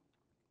interesting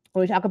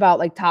when we talk about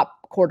like top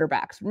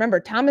quarterbacks. Remember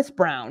Thomas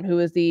Brown, who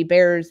is the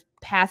Bears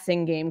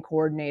passing game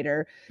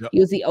coordinator. Yep. He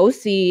was the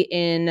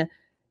OC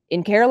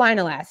in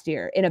Carolina last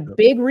year. And a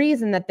big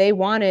reason that they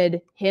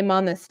wanted him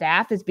on the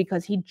staff is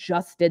because he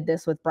just did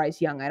this with Bryce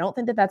Young. I don't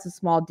think that that's a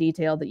small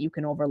detail that you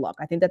can overlook.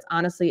 I think that's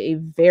honestly a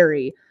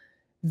very,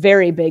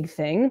 very big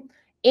thing.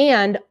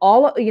 And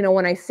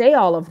when I say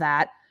all of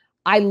that,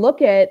 I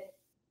look at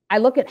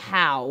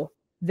how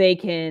they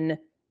can,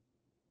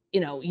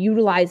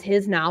 utilize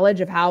his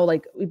knowledge of how,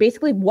 like,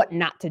 basically what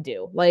not to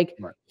do. Like,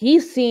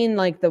 he's seen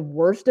like the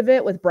worst of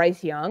it with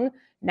Bryce Young.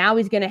 Now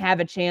he's going to have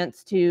a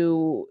chance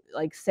to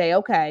like say,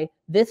 okay,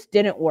 this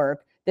didn't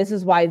work. This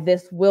is why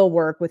this will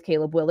work with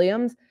Caleb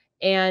Williams.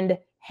 And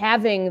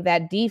having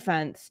that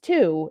defense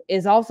too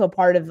is also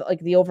part of like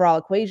the overall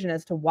equation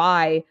as to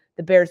why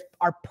the Bears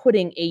are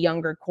putting a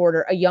young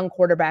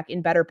quarterback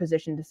in better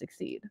position to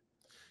succeed.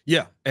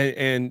 Yeah.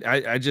 And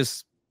I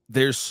just,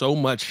 there's so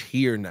much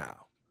here now.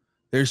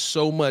 There's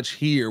so much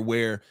here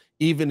where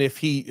even if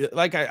he,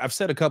 like I've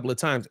said a couple of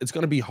times, it's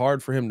going to be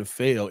hard for him to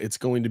fail. It's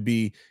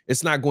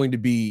not going to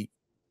be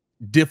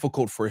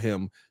difficult for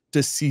him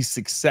to see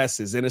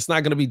successes. And it's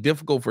not going to be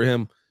difficult for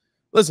him.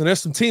 Listen,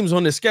 there's some teams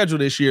on this schedule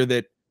this year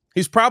that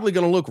he's probably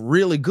going to look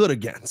really good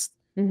against.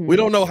 Mm-hmm. We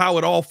don't know how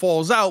it all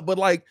falls out, but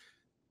like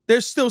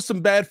there's still some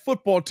bad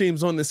football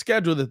teams on the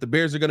schedule that the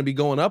Bears are going to be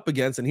going up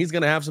against, and he's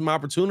going to have some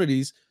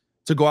opportunities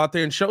to go out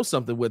there and show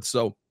something with.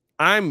 So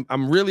I'm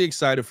really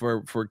excited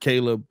for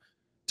Caleb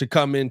to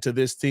come into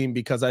this team,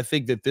 because I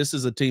think that this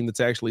is a team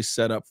that's actually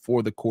set up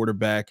for the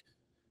quarterback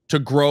to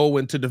grow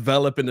and to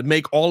develop and to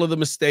make all of the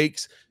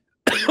mistakes.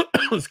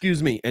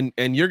 Excuse me.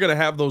 And you're going to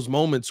have those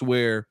moments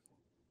where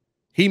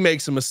he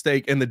makes a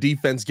mistake and the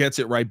defense gets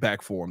it right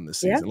back for him this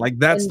season. Like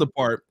that's the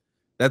part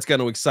that's going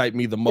to excite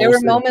me the most. There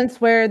were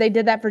moments where they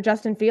did that for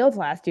Justin Fields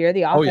last year.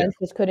 The offense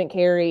just couldn't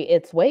carry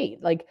its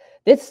weight. Like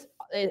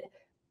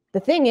the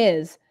thing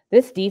is,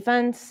 this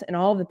defense and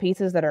all of the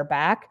pieces that are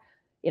back,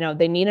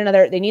 they need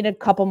a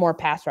couple more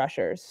pass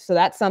rushers. So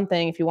that's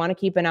something, if you want to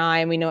keep an eye,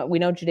 and we know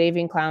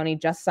Jadeveon Clowney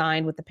just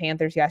signed with the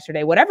Panthers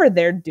yesterday. Whatever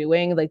they're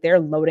doing, like they're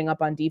loading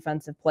up on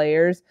defensive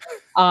players.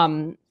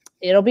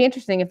 It'll be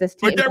interesting if this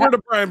team. But get rid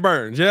of Brian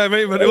Burns. Yeah,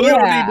 but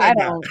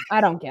I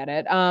don't get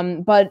it.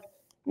 But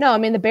no, I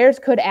mean the Bears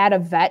could add a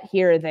vet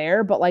here or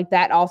there, but like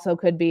that also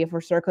could be, if we're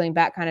circling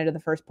back kind of to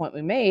the first point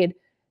we made,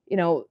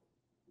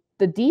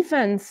 the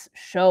defense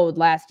showed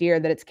last year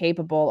that it's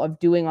capable of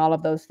doing all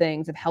of those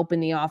things, of helping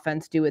the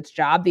offense do its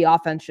job. The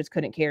offense just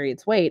couldn't carry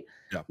its weight.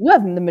 Yeah. You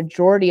have the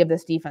majority of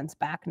this defense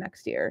back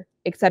next year,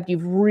 except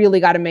you've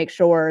really got to make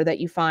sure that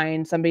you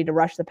find somebody to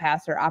rush the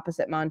passer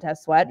opposite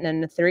Montez Sweat. And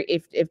then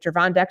if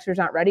Javon Dexter's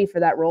not ready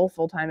for that role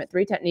full-time at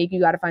 3 technique, you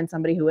got to find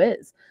somebody who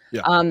is.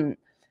 Yeah.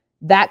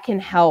 That can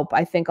help,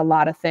 I think, a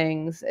lot of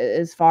things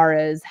as far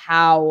as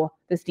how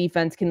this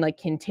defense can like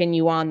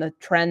continue on the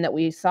trend that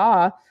we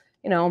saw,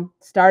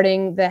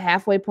 starting the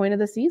halfway point of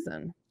the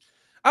season.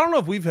 I don't know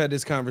if we've had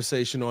this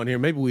conversation on here.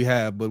 Maybe we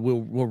have, but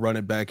we'll run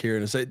it back here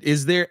and say,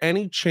 is there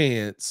any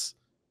chance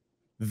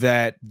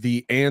that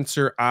the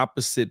answer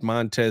opposite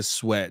Montez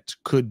Sweat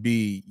could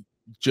be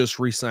just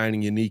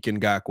re-signing Yannick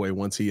Ngakoue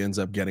once he ends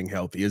up getting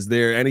healthy? Is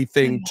there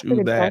anything That's a to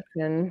good that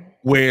question.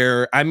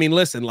 where, I mean,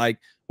 listen, like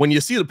when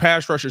you see the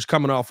pass rushers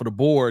coming off of the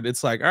board,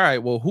 it's like, all right,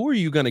 well, who are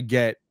you going to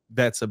get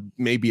that's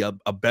maybe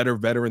a better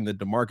veteran than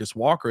DeMarcus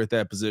Walker at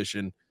that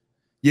position?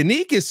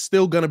 Yannick is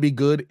still going to be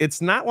good.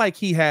 It's not like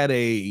he had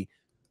a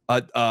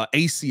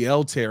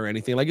ACL tear or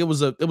anything. Like it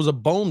was a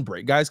bone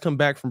break. Guys come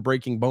back from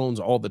breaking bones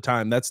all the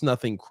time. That's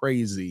nothing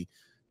crazy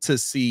to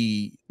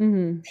see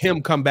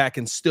him come back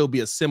and still be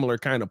a similar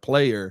kind of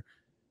player.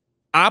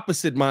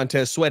 Opposite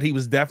Montez Sweat, he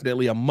was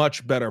definitely a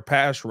much better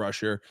pass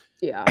rusher.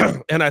 Yeah.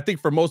 And I think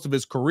for most of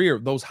his career,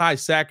 those high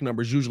sack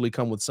numbers usually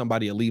come with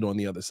somebody elite on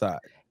the other side.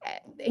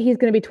 He's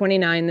going to be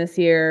 29 this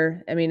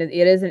year. I mean, it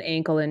is an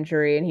ankle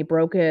injury, and he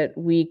broke it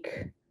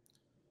week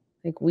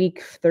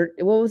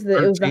 30. What was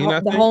it was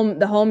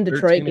the home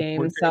Detroit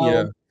game. So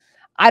yeah.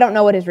 I don't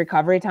know what his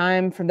recovery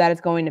time from that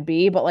is going to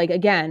be, but like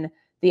again,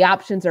 the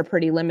options are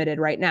pretty limited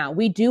right now.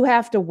 We do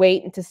have to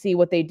wait to see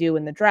what they do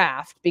in the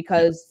draft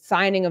because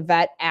signing a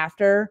vet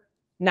after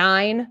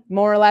 9,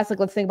 more or less, like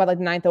let's think about like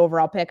the 9th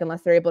overall pick,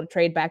 unless they're able to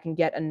trade back and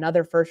get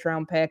another first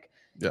round pick,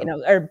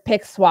 or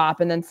pick swap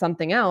and then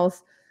something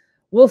else.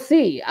 We'll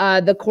see.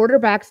 The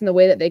quarterbacks and the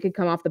way that they could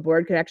come off the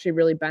board could actually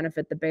really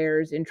benefit the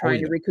Bears in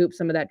trying to recoup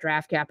some of that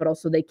draft capital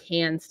so they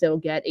can still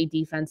get a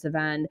defensive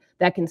end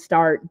that can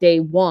start day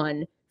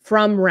 1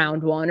 from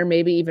round 1 or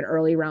maybe even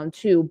early round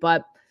 2.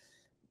 But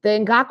the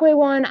Ngakoue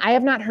one, I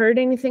have not heard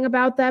anything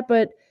about that,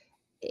 but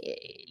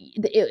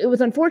it was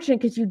unfortunate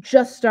because you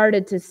just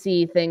started to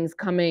see things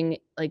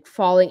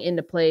falling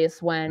into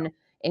place when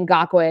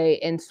Ngakoue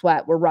and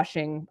Sweat were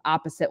rushing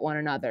opposite one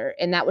another.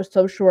 And that was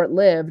so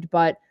short-lived.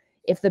 But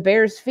if the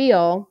Bears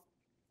feel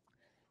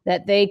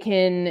that they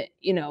can,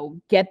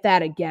 get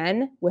that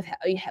again with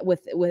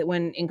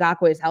when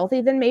Ngakoue is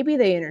healthy, then maybe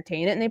they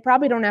entertain it. And they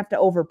probably don't have to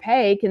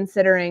overpay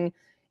considering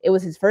it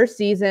was his first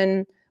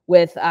season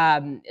with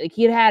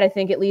he had I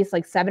think at least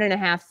like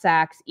 7.5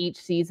 sacks each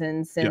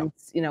season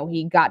since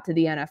he got to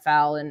the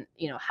NFL, and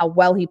how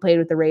well he played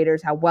with the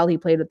Raiders, how well he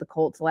played with the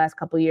Colts the last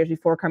couple of years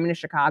before coming to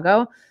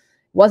Chicago. It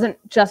wasn't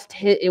just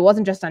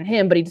on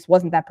him, but he just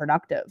wasn't that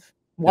productive.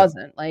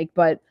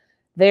 But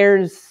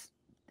there's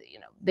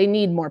they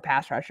need more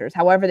pass rushers.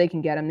 However they can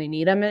get them, they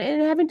need them.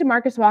 And having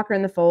DeMarcus Walker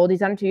in the fold,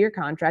 he's on a 2-year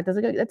contract.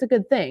 That's a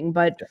good thing.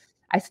 But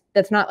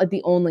that's not like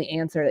the only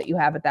answer that you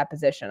have at that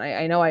position.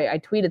 I know I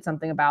tweeted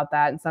something about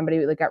that, and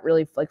somebody got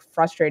really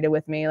frustrated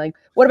with me. Like,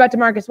 what about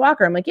DeMarcus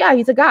Walker? I'm like, yeah,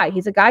 he's a guy.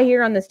 He's a guy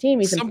here on this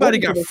team. Somebody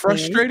got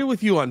frustrated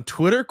with you on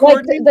Twitter,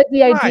 Courtney?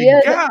 The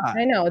idea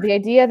the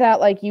idea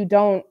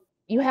that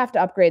you have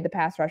to upgrade the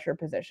pass rusher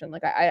position.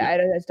 Like I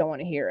just don't want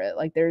to hear it.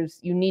 Like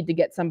you need to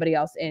get somebody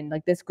else in.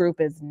 Like this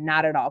group is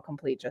not at all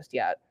complete just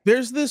yet.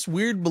 There's this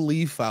weird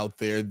belief out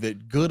there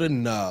that good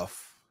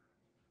enough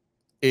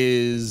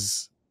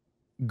is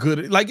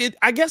good. Like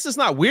I guess it's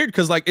not weird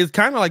because it's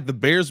kind of like the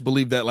Bears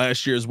believed that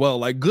last year as well.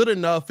 Like good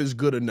enough is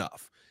good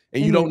enough,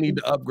 and you don't need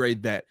to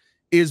upgrade that.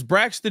 Is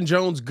Braxton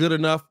Jones good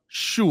enough?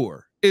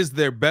 Sure. Is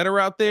there better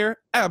out there?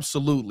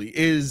 Absolutely.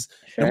 Is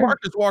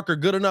DeMarcus Walker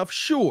good enough?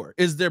 Sure.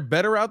 Is there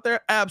better out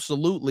there?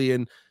 Absolutely.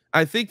 And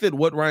I think that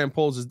what Ryan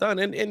Poles has done,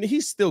 and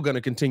he's still going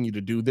to continue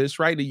to do this,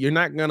 right? You're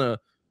not going to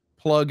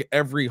plug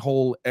every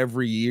hole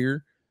every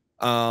year.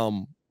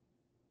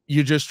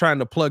 You're just trying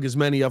to plug as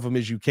many of them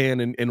as you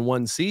can in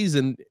one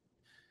season.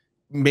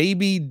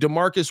 Maybe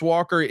DeMarcus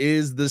Walker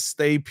is the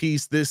stay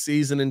piece this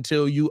season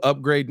until you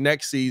upgrade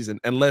next season,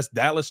 unless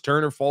Dallas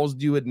Turner falls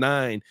to you at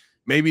 9.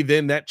 Maybe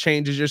then that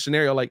changes your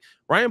scenario. Like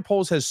Ryan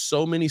Poles has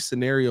so many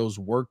scenarios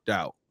worked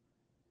out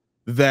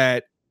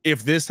that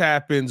if this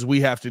happens,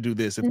 we have to do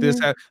this. If this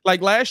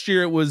like last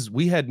year,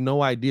 we had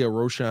no idea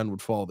Roshan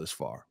would fall this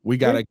far. We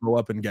got to go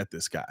up and get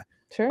this guy.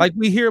 Sure. Like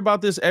we hear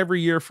about this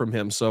every year from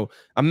him. So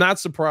I'm not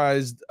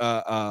surprised.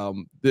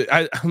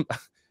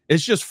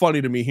 It's just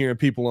funny to me hearing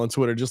people on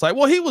Twitter just like,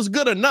 well, he was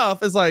good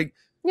enough. It's like,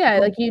 yeah,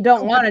 like you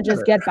don't want to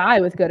just get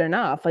by with good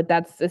enough. Like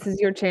this is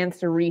your chance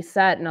to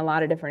reset in a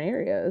lot of different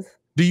areas.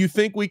 Do you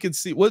think we could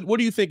see what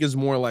do you think is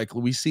more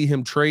likely? We see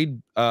him trade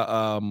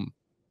some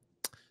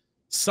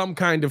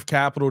kind of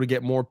capital to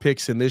get more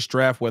picks in this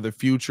draft, whether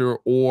future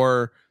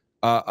or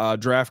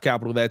draft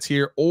capital that's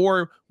here,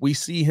 or we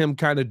see him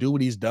kind of do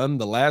what he's done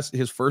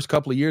his first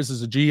couple of years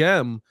as a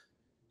GM.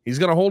 He's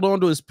going to hold on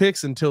to his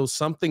picks until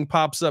something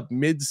pops up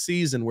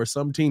mid-season where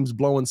some team's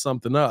blowing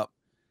something up,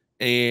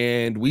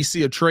 and we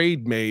see a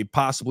trade made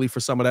possibly for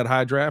some of that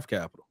high draft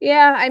capital.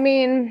 Yeah, I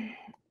mean,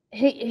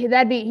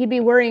 he'd be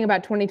worrying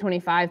about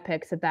 2025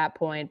 picks at that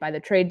point by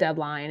the trade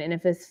deadline. And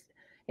if this,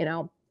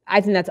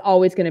 I think that's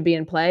always going to be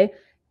in play.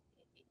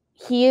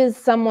 He is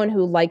someone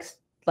who likes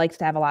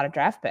to have a lot of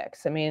draft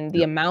picks. I mean,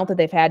 the amount that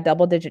they've had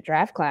double-digit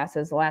draft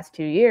classes the last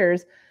 2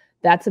 years,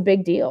 that's a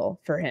big deal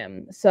for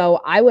him.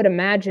 So I would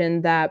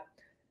imagine that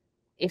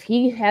if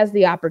he has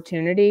the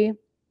opportunity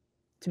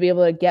to be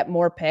able to get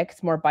more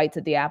picks, more bites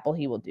at the apple,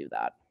 he will do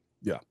that.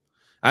 Yeah.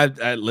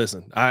 I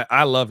listen,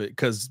 I love it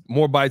because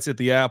more bites at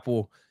the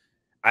apple.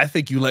 I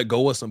think you let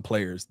go of some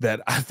players that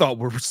I thought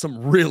were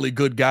some really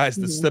good guys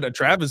that stood at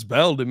Travis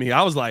Bell to me.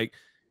 I was like,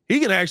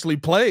 he can actually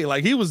play.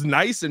 Like he was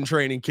nice in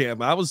training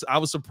camp. I was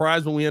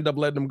surprised when we ended up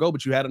letting him go,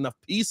 but you had enough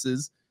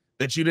pieces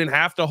that you didn't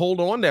have to hold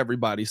on to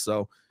everybody.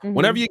 So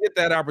whenever you get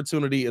that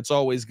opportunity, it's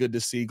always good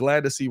to see.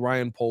 Glad to see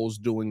Ryan Poles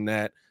doing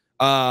that.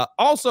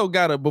 Also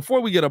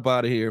before we get up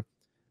out of here,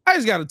 I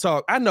just gotta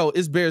talk. I know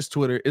it's Bears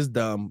Twitter. It's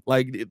dumb.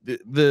 Like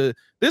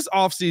this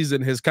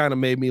offseason has kind of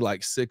made me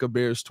like sick of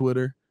Bears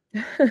Twitter.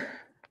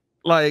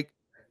 Like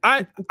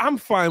I'm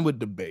fine with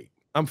debate.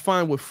 I'm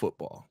fine with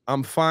football.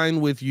 I'm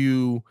fine with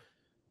you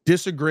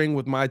disagreeing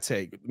with my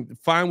take.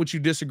 Fine with you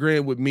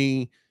disagreeing with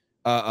me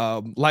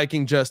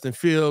liking Justin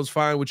Fields.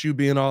 Fine with you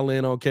being all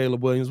in on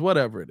Caleb Williams,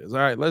 whatever it is. All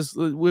right,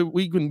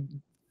 we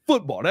can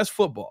football. That's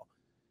football.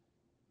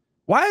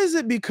 Why has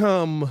it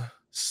become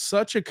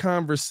such a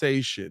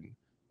conversation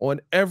on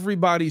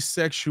everybody's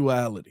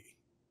sexuality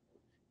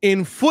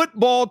in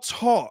football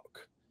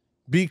talk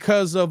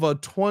because of a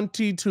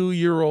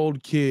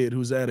 22-year-old kid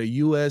who's at a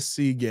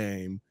USC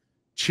game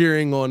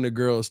cheering on the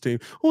girls' team?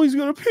 Oh, he's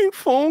got a pink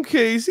phone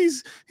case.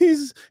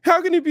 He's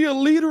how can he be a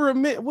leader of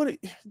men? What,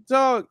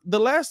 dog? The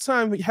last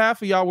time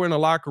half of y'all were in a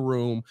locker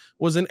room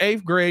was in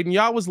 8th grade, and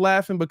y'all was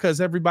laughing because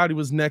everybody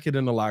was naked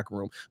in the locker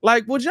room.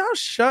 Like, would y'all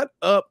shut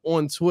up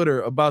on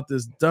Twitter about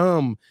this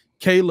dumb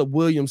Caleb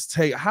Williams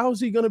take?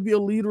 How's he gonna be a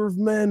leader of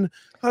men?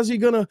 Who's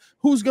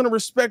gonna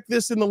respect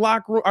this in the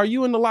locker room? Are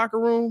you in the locker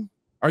room?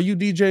 Are you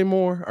DJ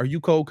Moore? Are you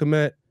Cole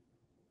Kmet?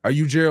 Are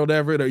you Gerald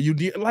Everett? Are you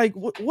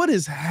what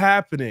is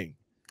happening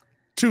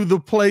to the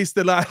place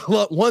that I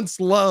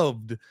once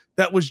loved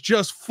that was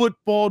just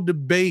football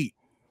debate?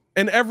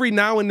 And every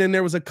now and then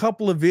there was a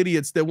couple of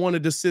idiots that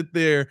wanted to sit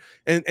there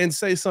and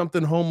say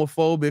something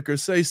homophobic or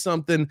say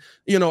something,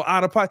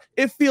 out of pocket.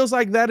 It feels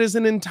like that is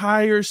an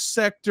entire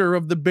sector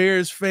of the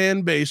Bears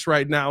fan base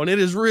right now, and it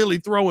is really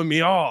throwing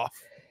me off.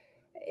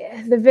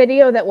 The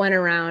video that went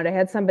around, I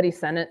had somebody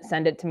send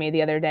it to me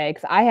the other day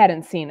because I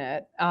hadn't seen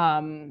it.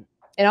 And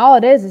all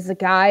it is a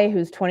guy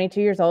who's 22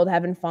 years old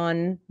having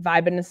fun,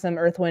 vibing to some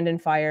Earth, Wind, and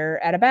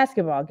Fire at a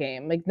basketball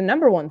game. Like, the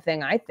number one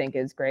thing I think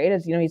is great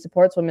is, he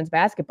supports women's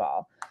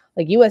basketball.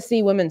 Like,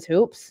 USC women's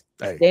hoops,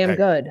 damn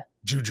good.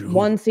 Juju.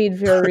 1 seed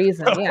for a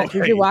reason. Yeah,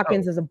 Juju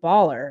Watkins is a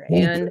baller.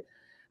 And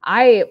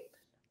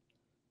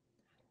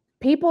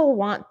people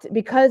want,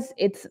 because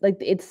it's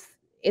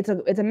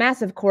a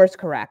massive course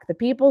correct. The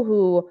people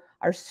who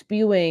are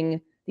spewing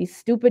these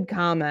stupid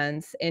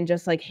comments and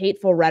just like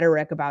hateful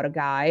rhetoric about a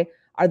guy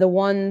are the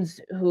ones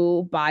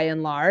who, by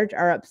and large,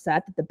 are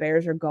upset that the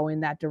Bears are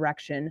going that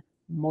direction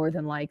more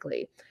than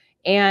likely.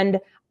 And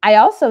I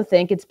also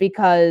think it's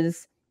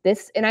because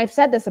and I've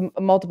said this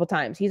multiple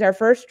times, he's our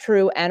first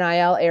true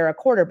NIL era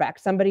quarterback,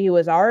 somebody who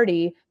has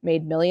already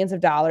made millions of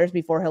dollars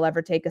before he'll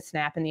ever take a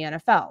snap in the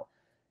NFL.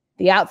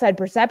 The outside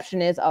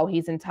perception is, oh,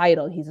 he's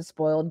entitled. He's a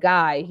spoiled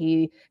guy.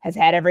 He has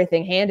had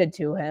everything handed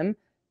to him.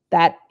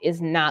 That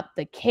is not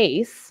the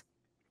case.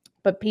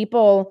 But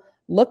people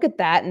look at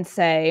that and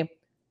say,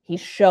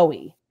 he's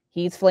showy.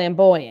 He's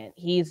flamboyant.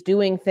 He's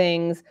doing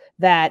things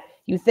that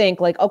you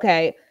think like,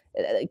 okay,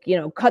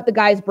 cut the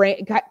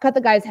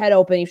guy's head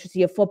open. You should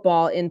see a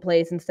football in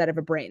place instead of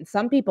a brain.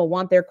 Some people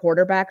want their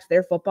quarterbacks,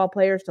 their football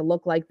players, to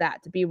look like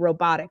that, to be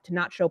robotic, to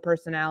not show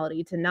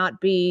personality, to not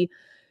be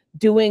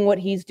doing what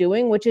he's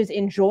doing, which is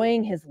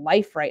enjoying his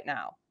life right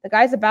now. The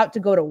guy's about to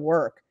go to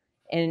work,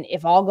 and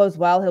if all goes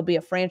well, he'll be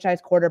a franchise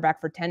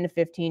quarterback for 10 to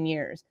 15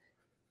 years.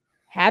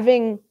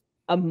 Having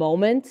a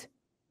moment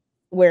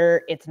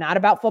where it's not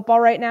about football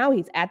right now.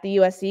 He's at the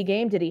USC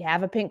game. Did he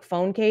have a pink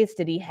phone case?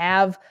 Did he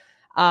have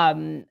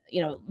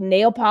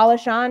nail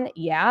polish on?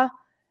 Yeah.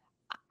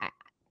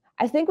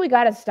 I think we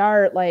got to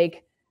start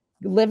like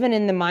living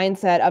in the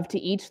mindset of to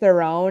each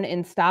their own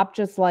and stop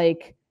just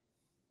like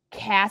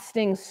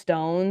casting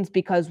stones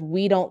because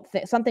we don't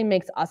think something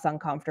makes us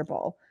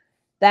uncomfortable.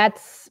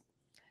 That's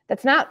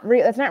not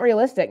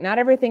realistic. Not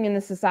everything in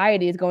the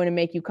society is going to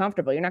make you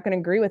comfortable. You're not going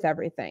to agree with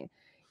everything.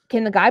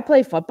 Can the guy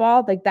play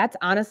football? Like, that's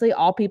honestly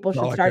all people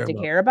should start to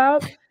care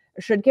about,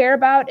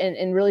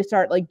 and really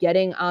start like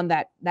getting on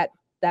that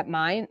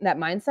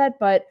mindset.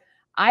 But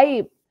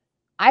I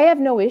have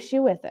no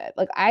issue with it.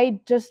 Like,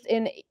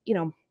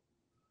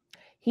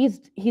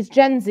 he's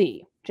Gen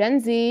Z. Gen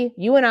Z,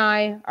 you and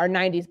I are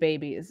 90s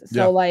babies.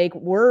 So like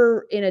we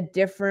were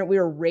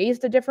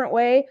raised a different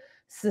way.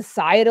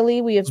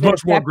 Societally, we have been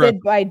affected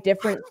by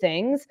different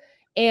things.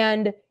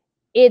 And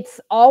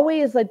it's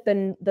always like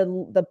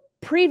the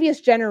previous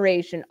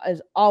generation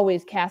is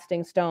always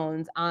casting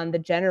stones on the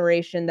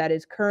generation that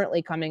is currently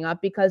coming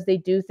up because they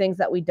do things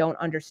that we don't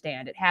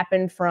understand. It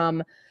happened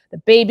from the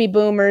baby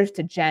boomers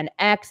to Gen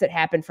X. It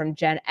happened from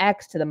Gen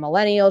X to the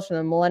millennials, from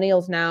the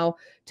millennials now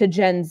to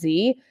Gen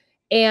Z.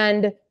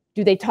 And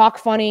do they talk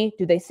funny?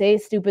 Do they say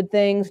stupid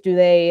things? Do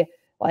they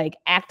like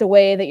act a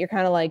way that you're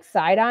kind of like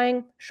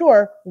side-eyeing?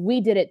 Sure,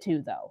 we did it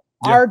too, though.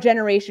 Yeah. Our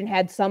generation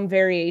had some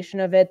variation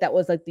of it that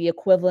was like the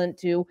equivalent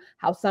to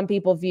how some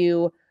people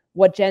view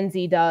what Gen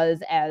Z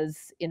does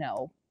as, you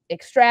know,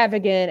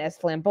 extravagant, as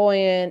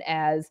flamboyant,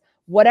 as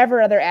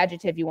whatever other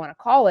adjective you want to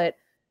call it,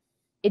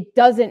 it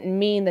doesn't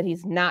mean that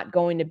he's not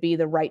going to be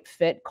the right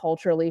fit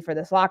culturally for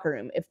this locker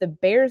room. If the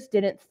Bears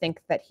didn't think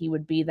that he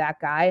would be that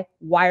guy,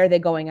 why are they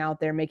going out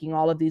there making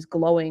all of these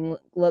glowing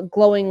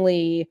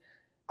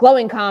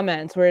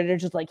comments where they're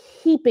just like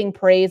heaping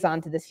praise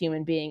onto this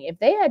human being? If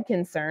they had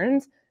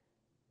concerns,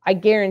 I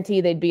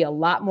guarantee they'd be a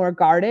lot more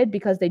guarded,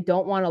 because they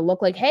don't want to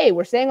look like, hey,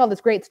 we're saying all this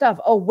great stuff.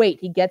 Oh, wait,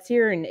 he gets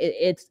here and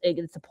it's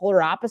a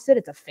polar opposite.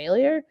 It's a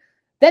failure.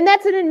 Then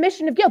that's an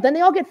admission of guilt. Then they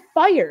all get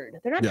fired.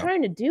 They're not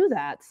trying to do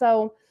that.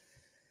 So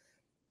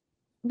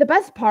the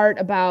best part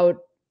about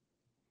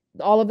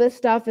all of this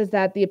stuff is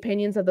that the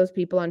opinions of those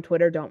people on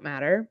Twitter don't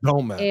matter.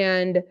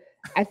 And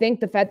I think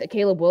the fact that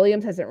Caleb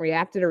Williams hasn't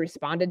reacted or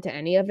responded to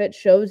any of it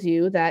shows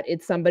you that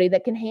it's somebody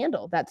that can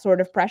handle that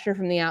sort of pressure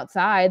from the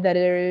outside, that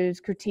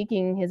is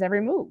critiquing his every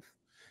move.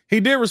 He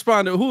did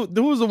respond to who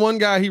was the one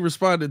guy he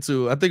responded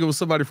to? I think it was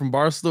somebody from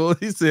Barstool.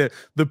 He said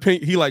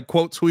he like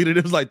quote tweeted,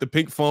 it was like the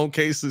pink phone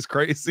case is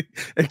crazy.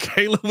 And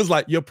Caleb was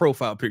like, your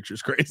profile picture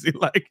is crazy.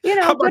 Like, you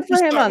know, good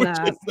for him on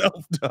that.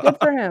 Good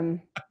for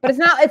him. But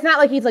it's not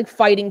like he's like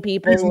fighting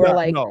people who are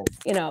like,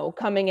 you know,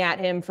 coming at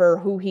him for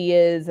who he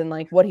is and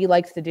like what he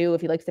likes to do, if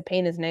he likes to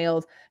paint his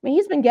nails. I mean,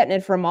 he's been getting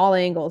it from all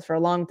angles for a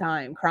long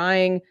time,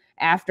 crying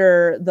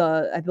after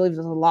I believe it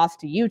was a loss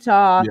to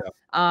Utah.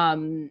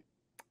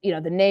 You know,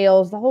 the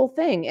nails, the whole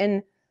thing.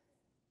 And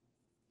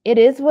it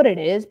is what it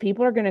is.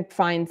 People are going to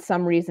find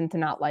some reason to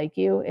not like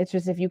you. It's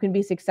just, if you can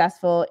be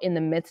successful in the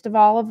midst of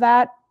all of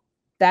that,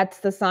 that's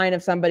the sign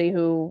of somebody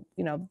who,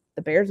 you know,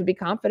 the Bears would be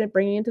confident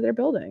bringing into their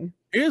building.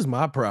 Here's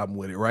my problem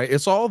with it, right?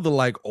 It's all the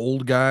like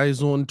old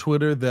guys on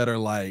Twitter that are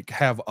like,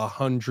 have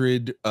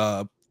 100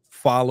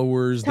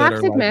 followers. Toxic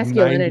that are like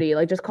masculinity.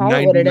 Like, just call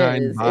it what it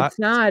is. Bots. It's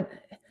not.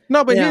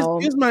 No, but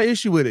here's my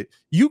issue with it.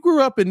 You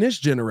grew up in this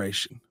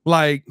generation.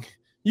 Like,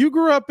 you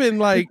grew up in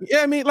like,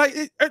 I mean, like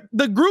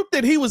the group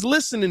that he was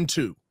listening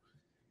to.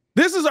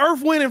 This is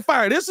Earth, Wind, and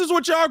Fire. This is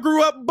what y'all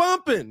grew up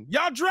bumping.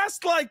 Y'all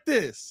dressed like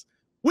this.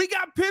 We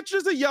got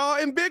pictures of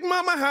y'all in Big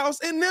Mama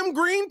house in them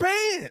green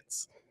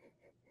pants.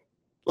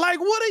 Like,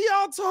 what are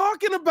y'all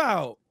talking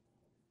about?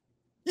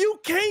 You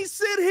can't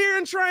sit here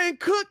and try and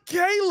cook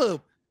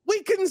Caleb.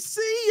 We can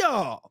see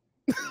y'all.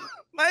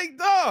 Like,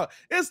 dog,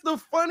 it's the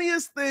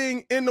funniest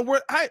thing in the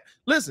world.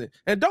 Listen,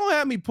 and don't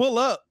have me pull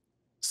up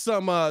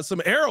some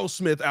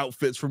Aerosmith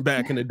outfits from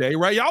back in the day,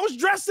 right? Y'all was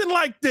dressing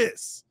like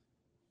this.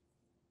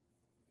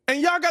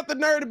 And y'all got the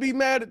nerve to be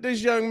mad at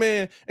this young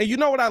man. And you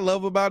know what I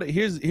love about it?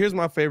 Here's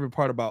my favorite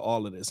part about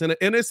all of this. And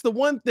it's the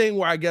one thing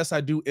where I guess I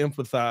do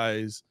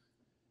empathize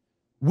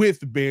with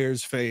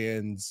Bears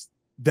fans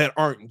that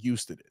aren't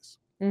used to this.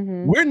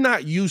 We're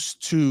not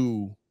used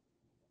to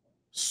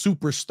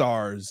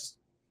superstars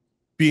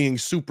being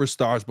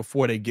superstars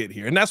before they get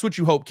here. And that's what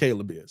you hope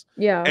Caleb is.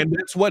 Yeah. And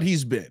that's what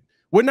he's been.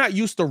 We're not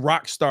used to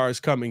rock stars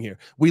coming here.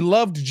 We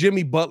loved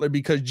Jimmy Butler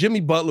because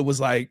Jimmy Butler was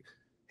like,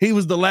 he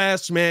was the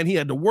last man. He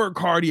had to work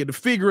hard. He had to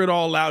figure it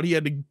all out. He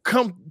had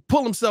to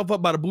pull himself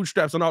up by the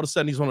bootstraps, and all of a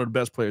sudden he's one of the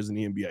best players in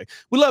the NBA.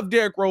 We love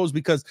Derrick Rose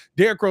because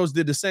Derrick Rose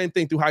did the same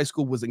thing through high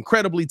school, was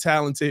incredibly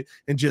talented,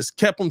 and just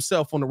kept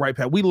himself on the right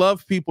path. We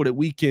love people that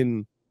we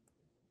can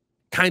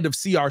kind of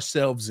see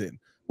ourselves in.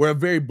 We're a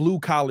very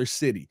blue-collar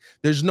city.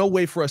 There's no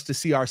way for us to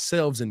see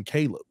ourselves in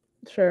Caleb.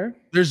 Sure.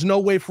 There's no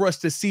way for us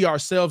to see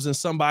ourselves in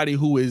somebody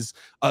who is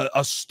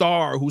a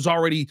star, who's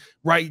already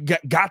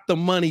got the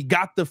money,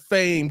 got the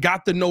fame,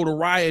 got the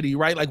notoriety,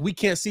 right? Like, we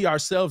can't see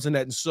ourselves in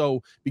that. And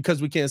so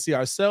because we can't see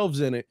ourselves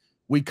in it,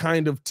 we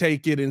kind of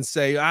take it and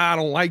say, I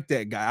don't like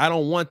that guy. I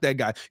don't want that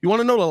guy. You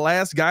want to know the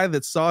last guy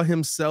that saw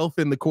himself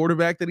in the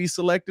quarterback that he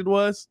selected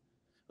was?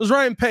 It was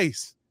Ryan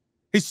Pace.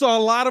 He saw a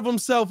lot of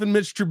himself in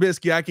Mitch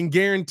Trubisky. I can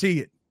guarantee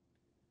it.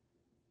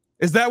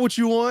 Is that what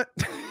you want?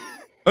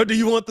 Or do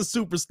you want the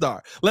superstar?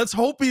 Let's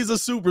hope he's a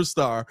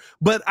superstar.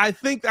 But I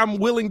think I'm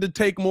willing to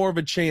take more of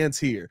a chance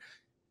here.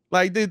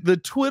 Like, the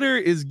Twitter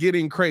is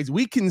getting crazy.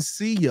 We can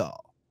see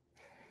y'all.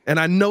 And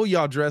I know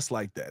y'all dress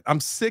like that.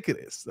 I'm sick of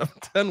this. I'm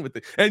done with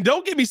it. And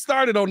don't get me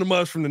started on the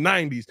mugs from the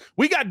 90s.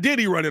 We got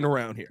Diddy running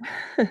around here.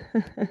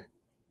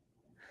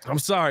 I'm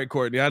sorry,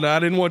 Courtney. I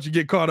didn't want you to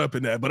get caught up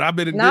in that, but I've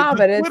been. No,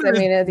 but it's, I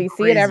mean, you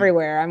see it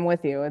everywhere. I'm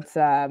with you. It's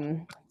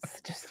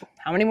just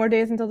how many more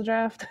days until the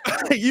draft?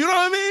 You know what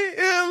I mean? You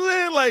know what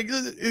I'm saying?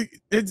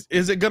 Like,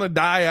 is it going to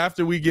die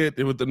after we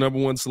get with the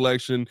 #1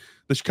 selection,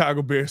 the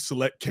Chicago Bears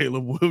select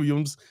Caleb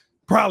Williams?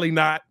 Probably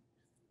not.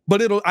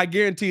 But I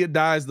guarantee it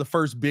dies the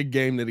first big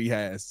game that he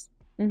has,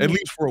 at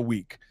least for a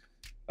week.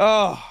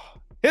 Oh,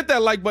 hit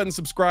that like button,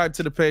 subscribe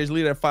to the page,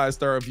 leave that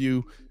 5-star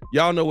review.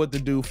 Y'all know what to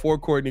do. For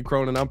Courtney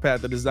Cronin, I'm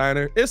Pat the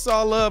Designer. It's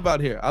all love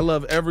out here. I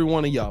love every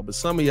one of y'all, but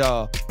some of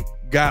y'all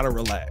gotta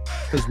relax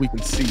because we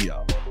can see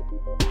y'all.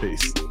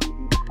 Peace.